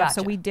sort of stuff.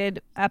 Gotcha. So we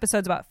did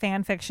episodes about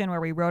fan fiction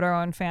where we wrote our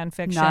own fan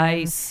fiction.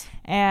 Nice.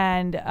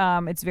 And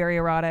it's very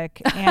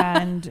erotic.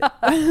 And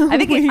I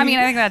think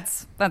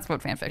that's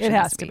what fan fiction it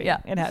has to be.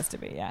 Yeah, it has to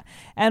be. Yeah.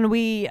 And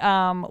we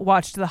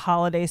watched the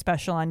holiday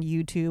special on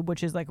YouTube,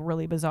 which is like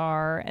really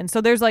bizarre. And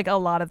so there's like a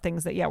lot of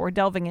things that we're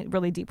delving in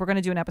really deep. We're going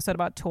to do an episode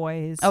about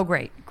toys. Oh,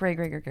 great.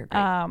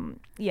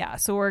 Yeah.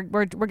 So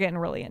we're getting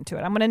really into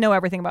it. I'm going to know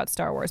everything about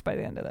Star Wars by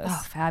the end of this.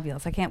 Oh,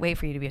 fabulous. I can't wait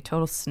for you to be a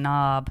total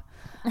snob.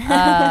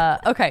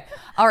 Okay.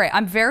 All right.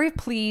 I'm very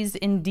pleased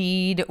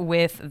indeed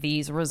with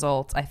these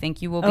results. I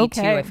think you will be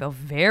too. I feel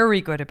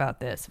very good about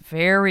this.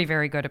 Very,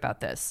 very good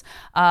about this.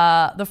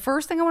 The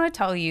first thing I want to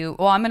tell you,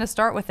 well, I'm going to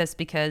start with this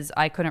because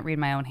I couldn't read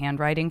my own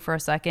handwriting for a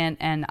second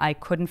and I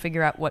couldn't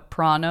figure out what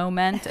prano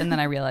meant. And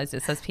then I realized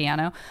it says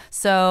piano.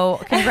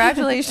 So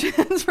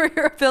congratulations for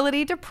your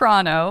ability to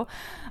prano.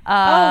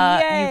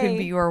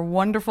 You are a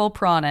wonderful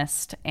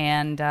pronist,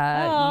 and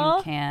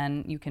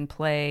you can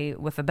play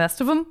with the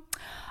best of them.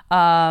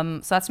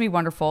 So that's gonna be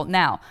wonderful.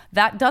 Now,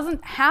 that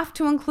doesn't have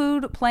to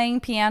include playing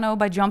piano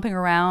by jumping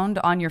around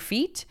on your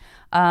feet,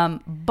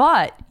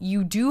 but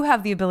you do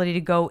have the ability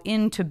to go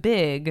into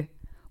Big,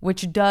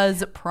 which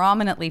does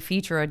prominently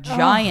feature a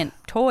giant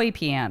toy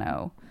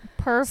piano.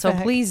 Perfect. So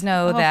please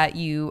know that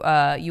you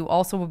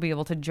also will be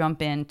able to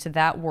jump into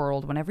that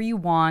world whenever you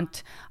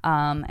want,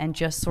 and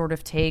just sort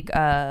of take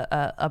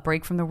a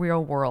break from the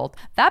real world.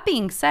 That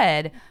being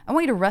said, I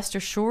want you to rest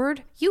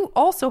assured you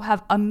also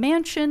have a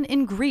mansion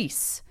in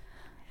Greece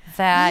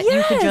that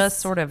you could just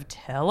sort of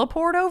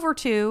teleport over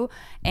to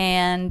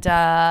and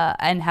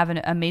have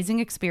an amazing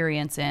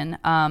experience in,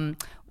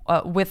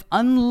 with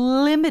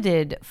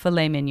unlimited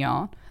filet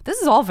mignon. This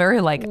is all very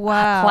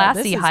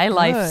classy, high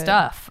life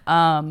stuff.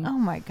 Oh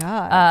my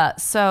God.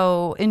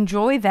 So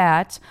enjoy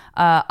that.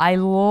 I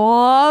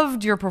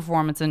loved your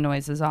performance in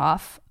Noises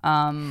Off.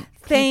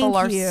 People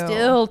are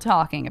still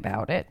talking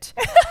about it.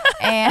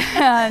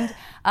 And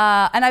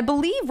I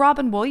believe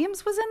Robin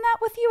Williams was in that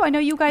with you. I know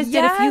you guys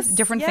did a few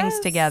different things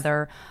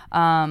together.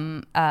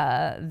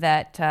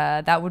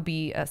 That would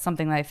be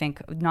something that I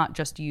think not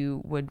just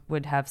you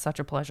would have such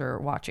a pleasure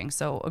watching.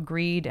 So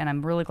agreed, and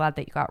I'm really glad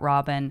that you got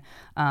Robin.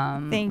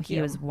 Thank you.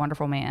 He was a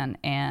wonderful man,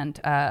 and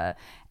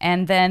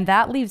then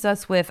that leaves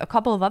us with a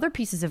couple of other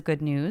pieces of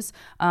good news.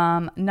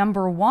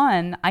 Number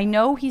one, I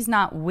know he's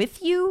not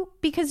with you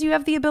because you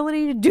have the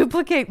ability to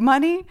duplicate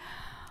money.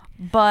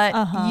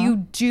 But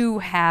you do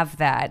have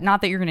that. Not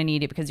that you're going to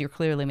need it because you're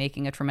clearly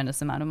making a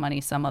tremendous amount of money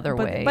some other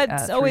way. But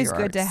it's always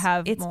good to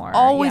have more. It's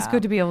always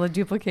good to be able to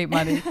duplicate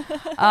money.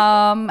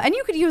 And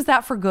you could use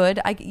that for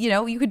good.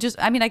 You could just,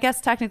 I guess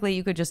technically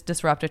you could just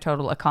disrupt a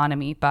total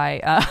economy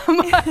by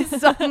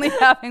suddenly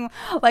having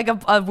like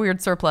a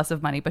weird surplus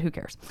of money, but who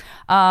cares?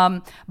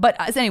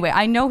 But anyway,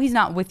 I know he's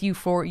not with you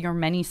for your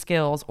many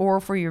skills or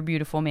for your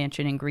beautiful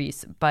mansion in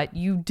Greece, but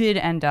you did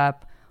end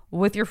up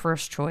with your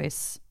first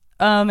choice.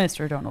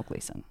 Mr. Donald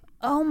Gleason.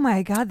 Oh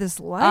my God, this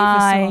life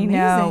is so amazing.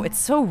 I know, it's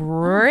so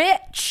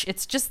rich.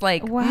 It's just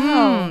like,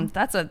 wow,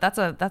 that's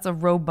a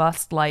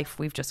robust life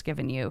we've just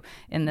given you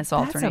in this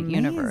alternate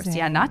universe.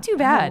 Yeah, not too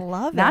bad. I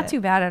love not it. too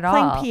bad at all.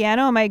 Playing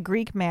piano in my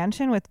Greek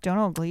mansion with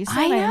Donald Gleason.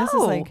 I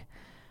know. This is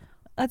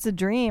that's a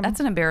dream. That's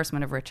an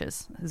embarrassment of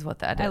riches, is what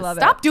that is. I love it.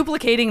 Stop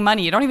duplicating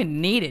money. You don't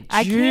even need it.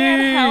 I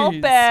can't help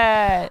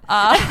it.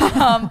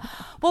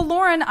 Well,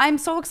 Lauren, I'm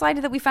so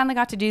excited that we finally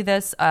got to do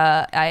this.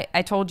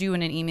 I told you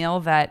in an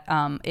email that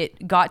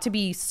it got to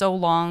be so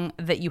long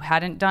that you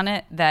hadn't done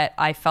it that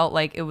I felt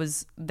like it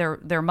was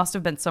there must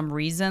have been some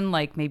reason,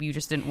 like maybe you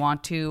just didn't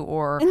want to,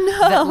 or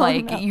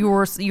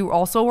you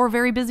also were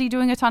very busy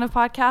doing a ton of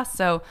podcasts.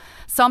 So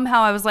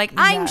somehow I was like,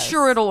 I'm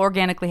sure it'll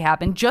organically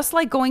happen, just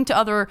like going to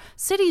other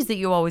cities that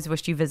you always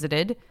wished you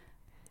visited.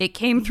 It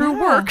came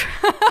through work.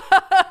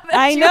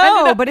 I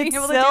know, but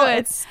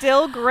it's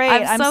still great.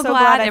 I'm so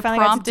glad I it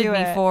finally prompted got to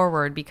do me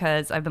forward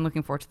because I've been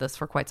looking forward to this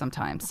for quite some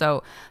time.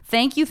 So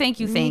thank you.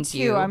 Me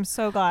too. I'm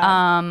so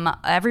glad.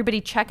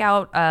 Everybody check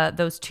out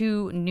those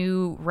two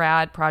new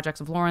rad projects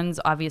of Lauren's.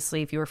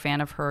 Obviously, if you're a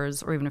fan of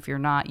hers, or even if you're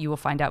not, you will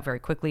find out very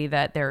quickly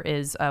that there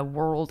is a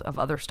world of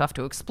other stuff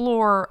to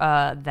explore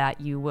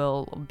that you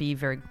will be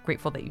very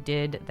grateful that you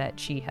did, that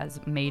she has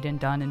made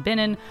and done and been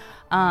in.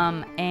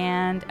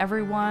 And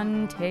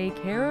everyone, take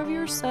care of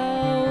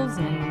yourselves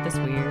in this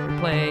weird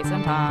place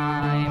and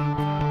time.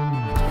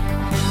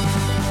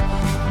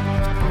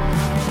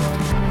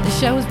 The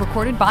show is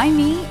recorded by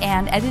me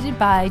and edited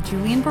by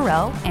Julian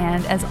Burrell.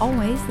 And as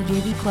always, the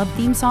JV Club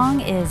theme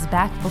song is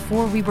Back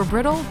Before We Were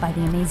Brittle by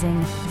the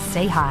amazing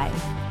Say Hi.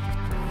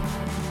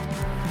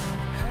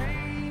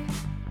 Hey,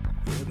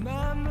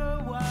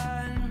 remember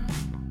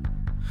when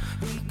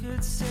we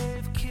could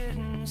save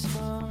kittens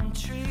from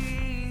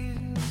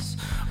trees,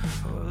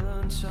 or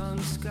lunch on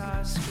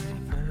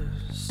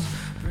skyscrapers,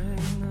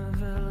 bring the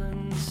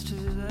villains to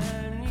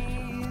their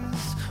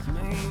knees?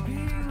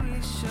 Maybe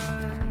we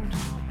should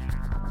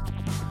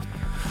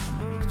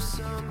move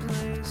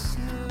someplace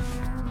new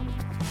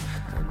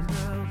and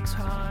build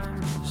time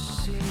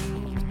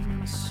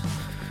machines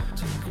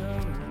to go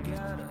and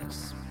get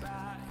us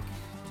back.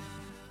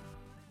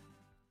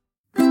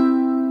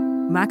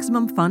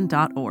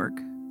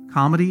 MaximumFun.org.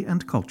 Comedy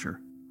and culture.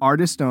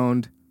 Artist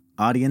owned.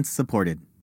 Audience supported.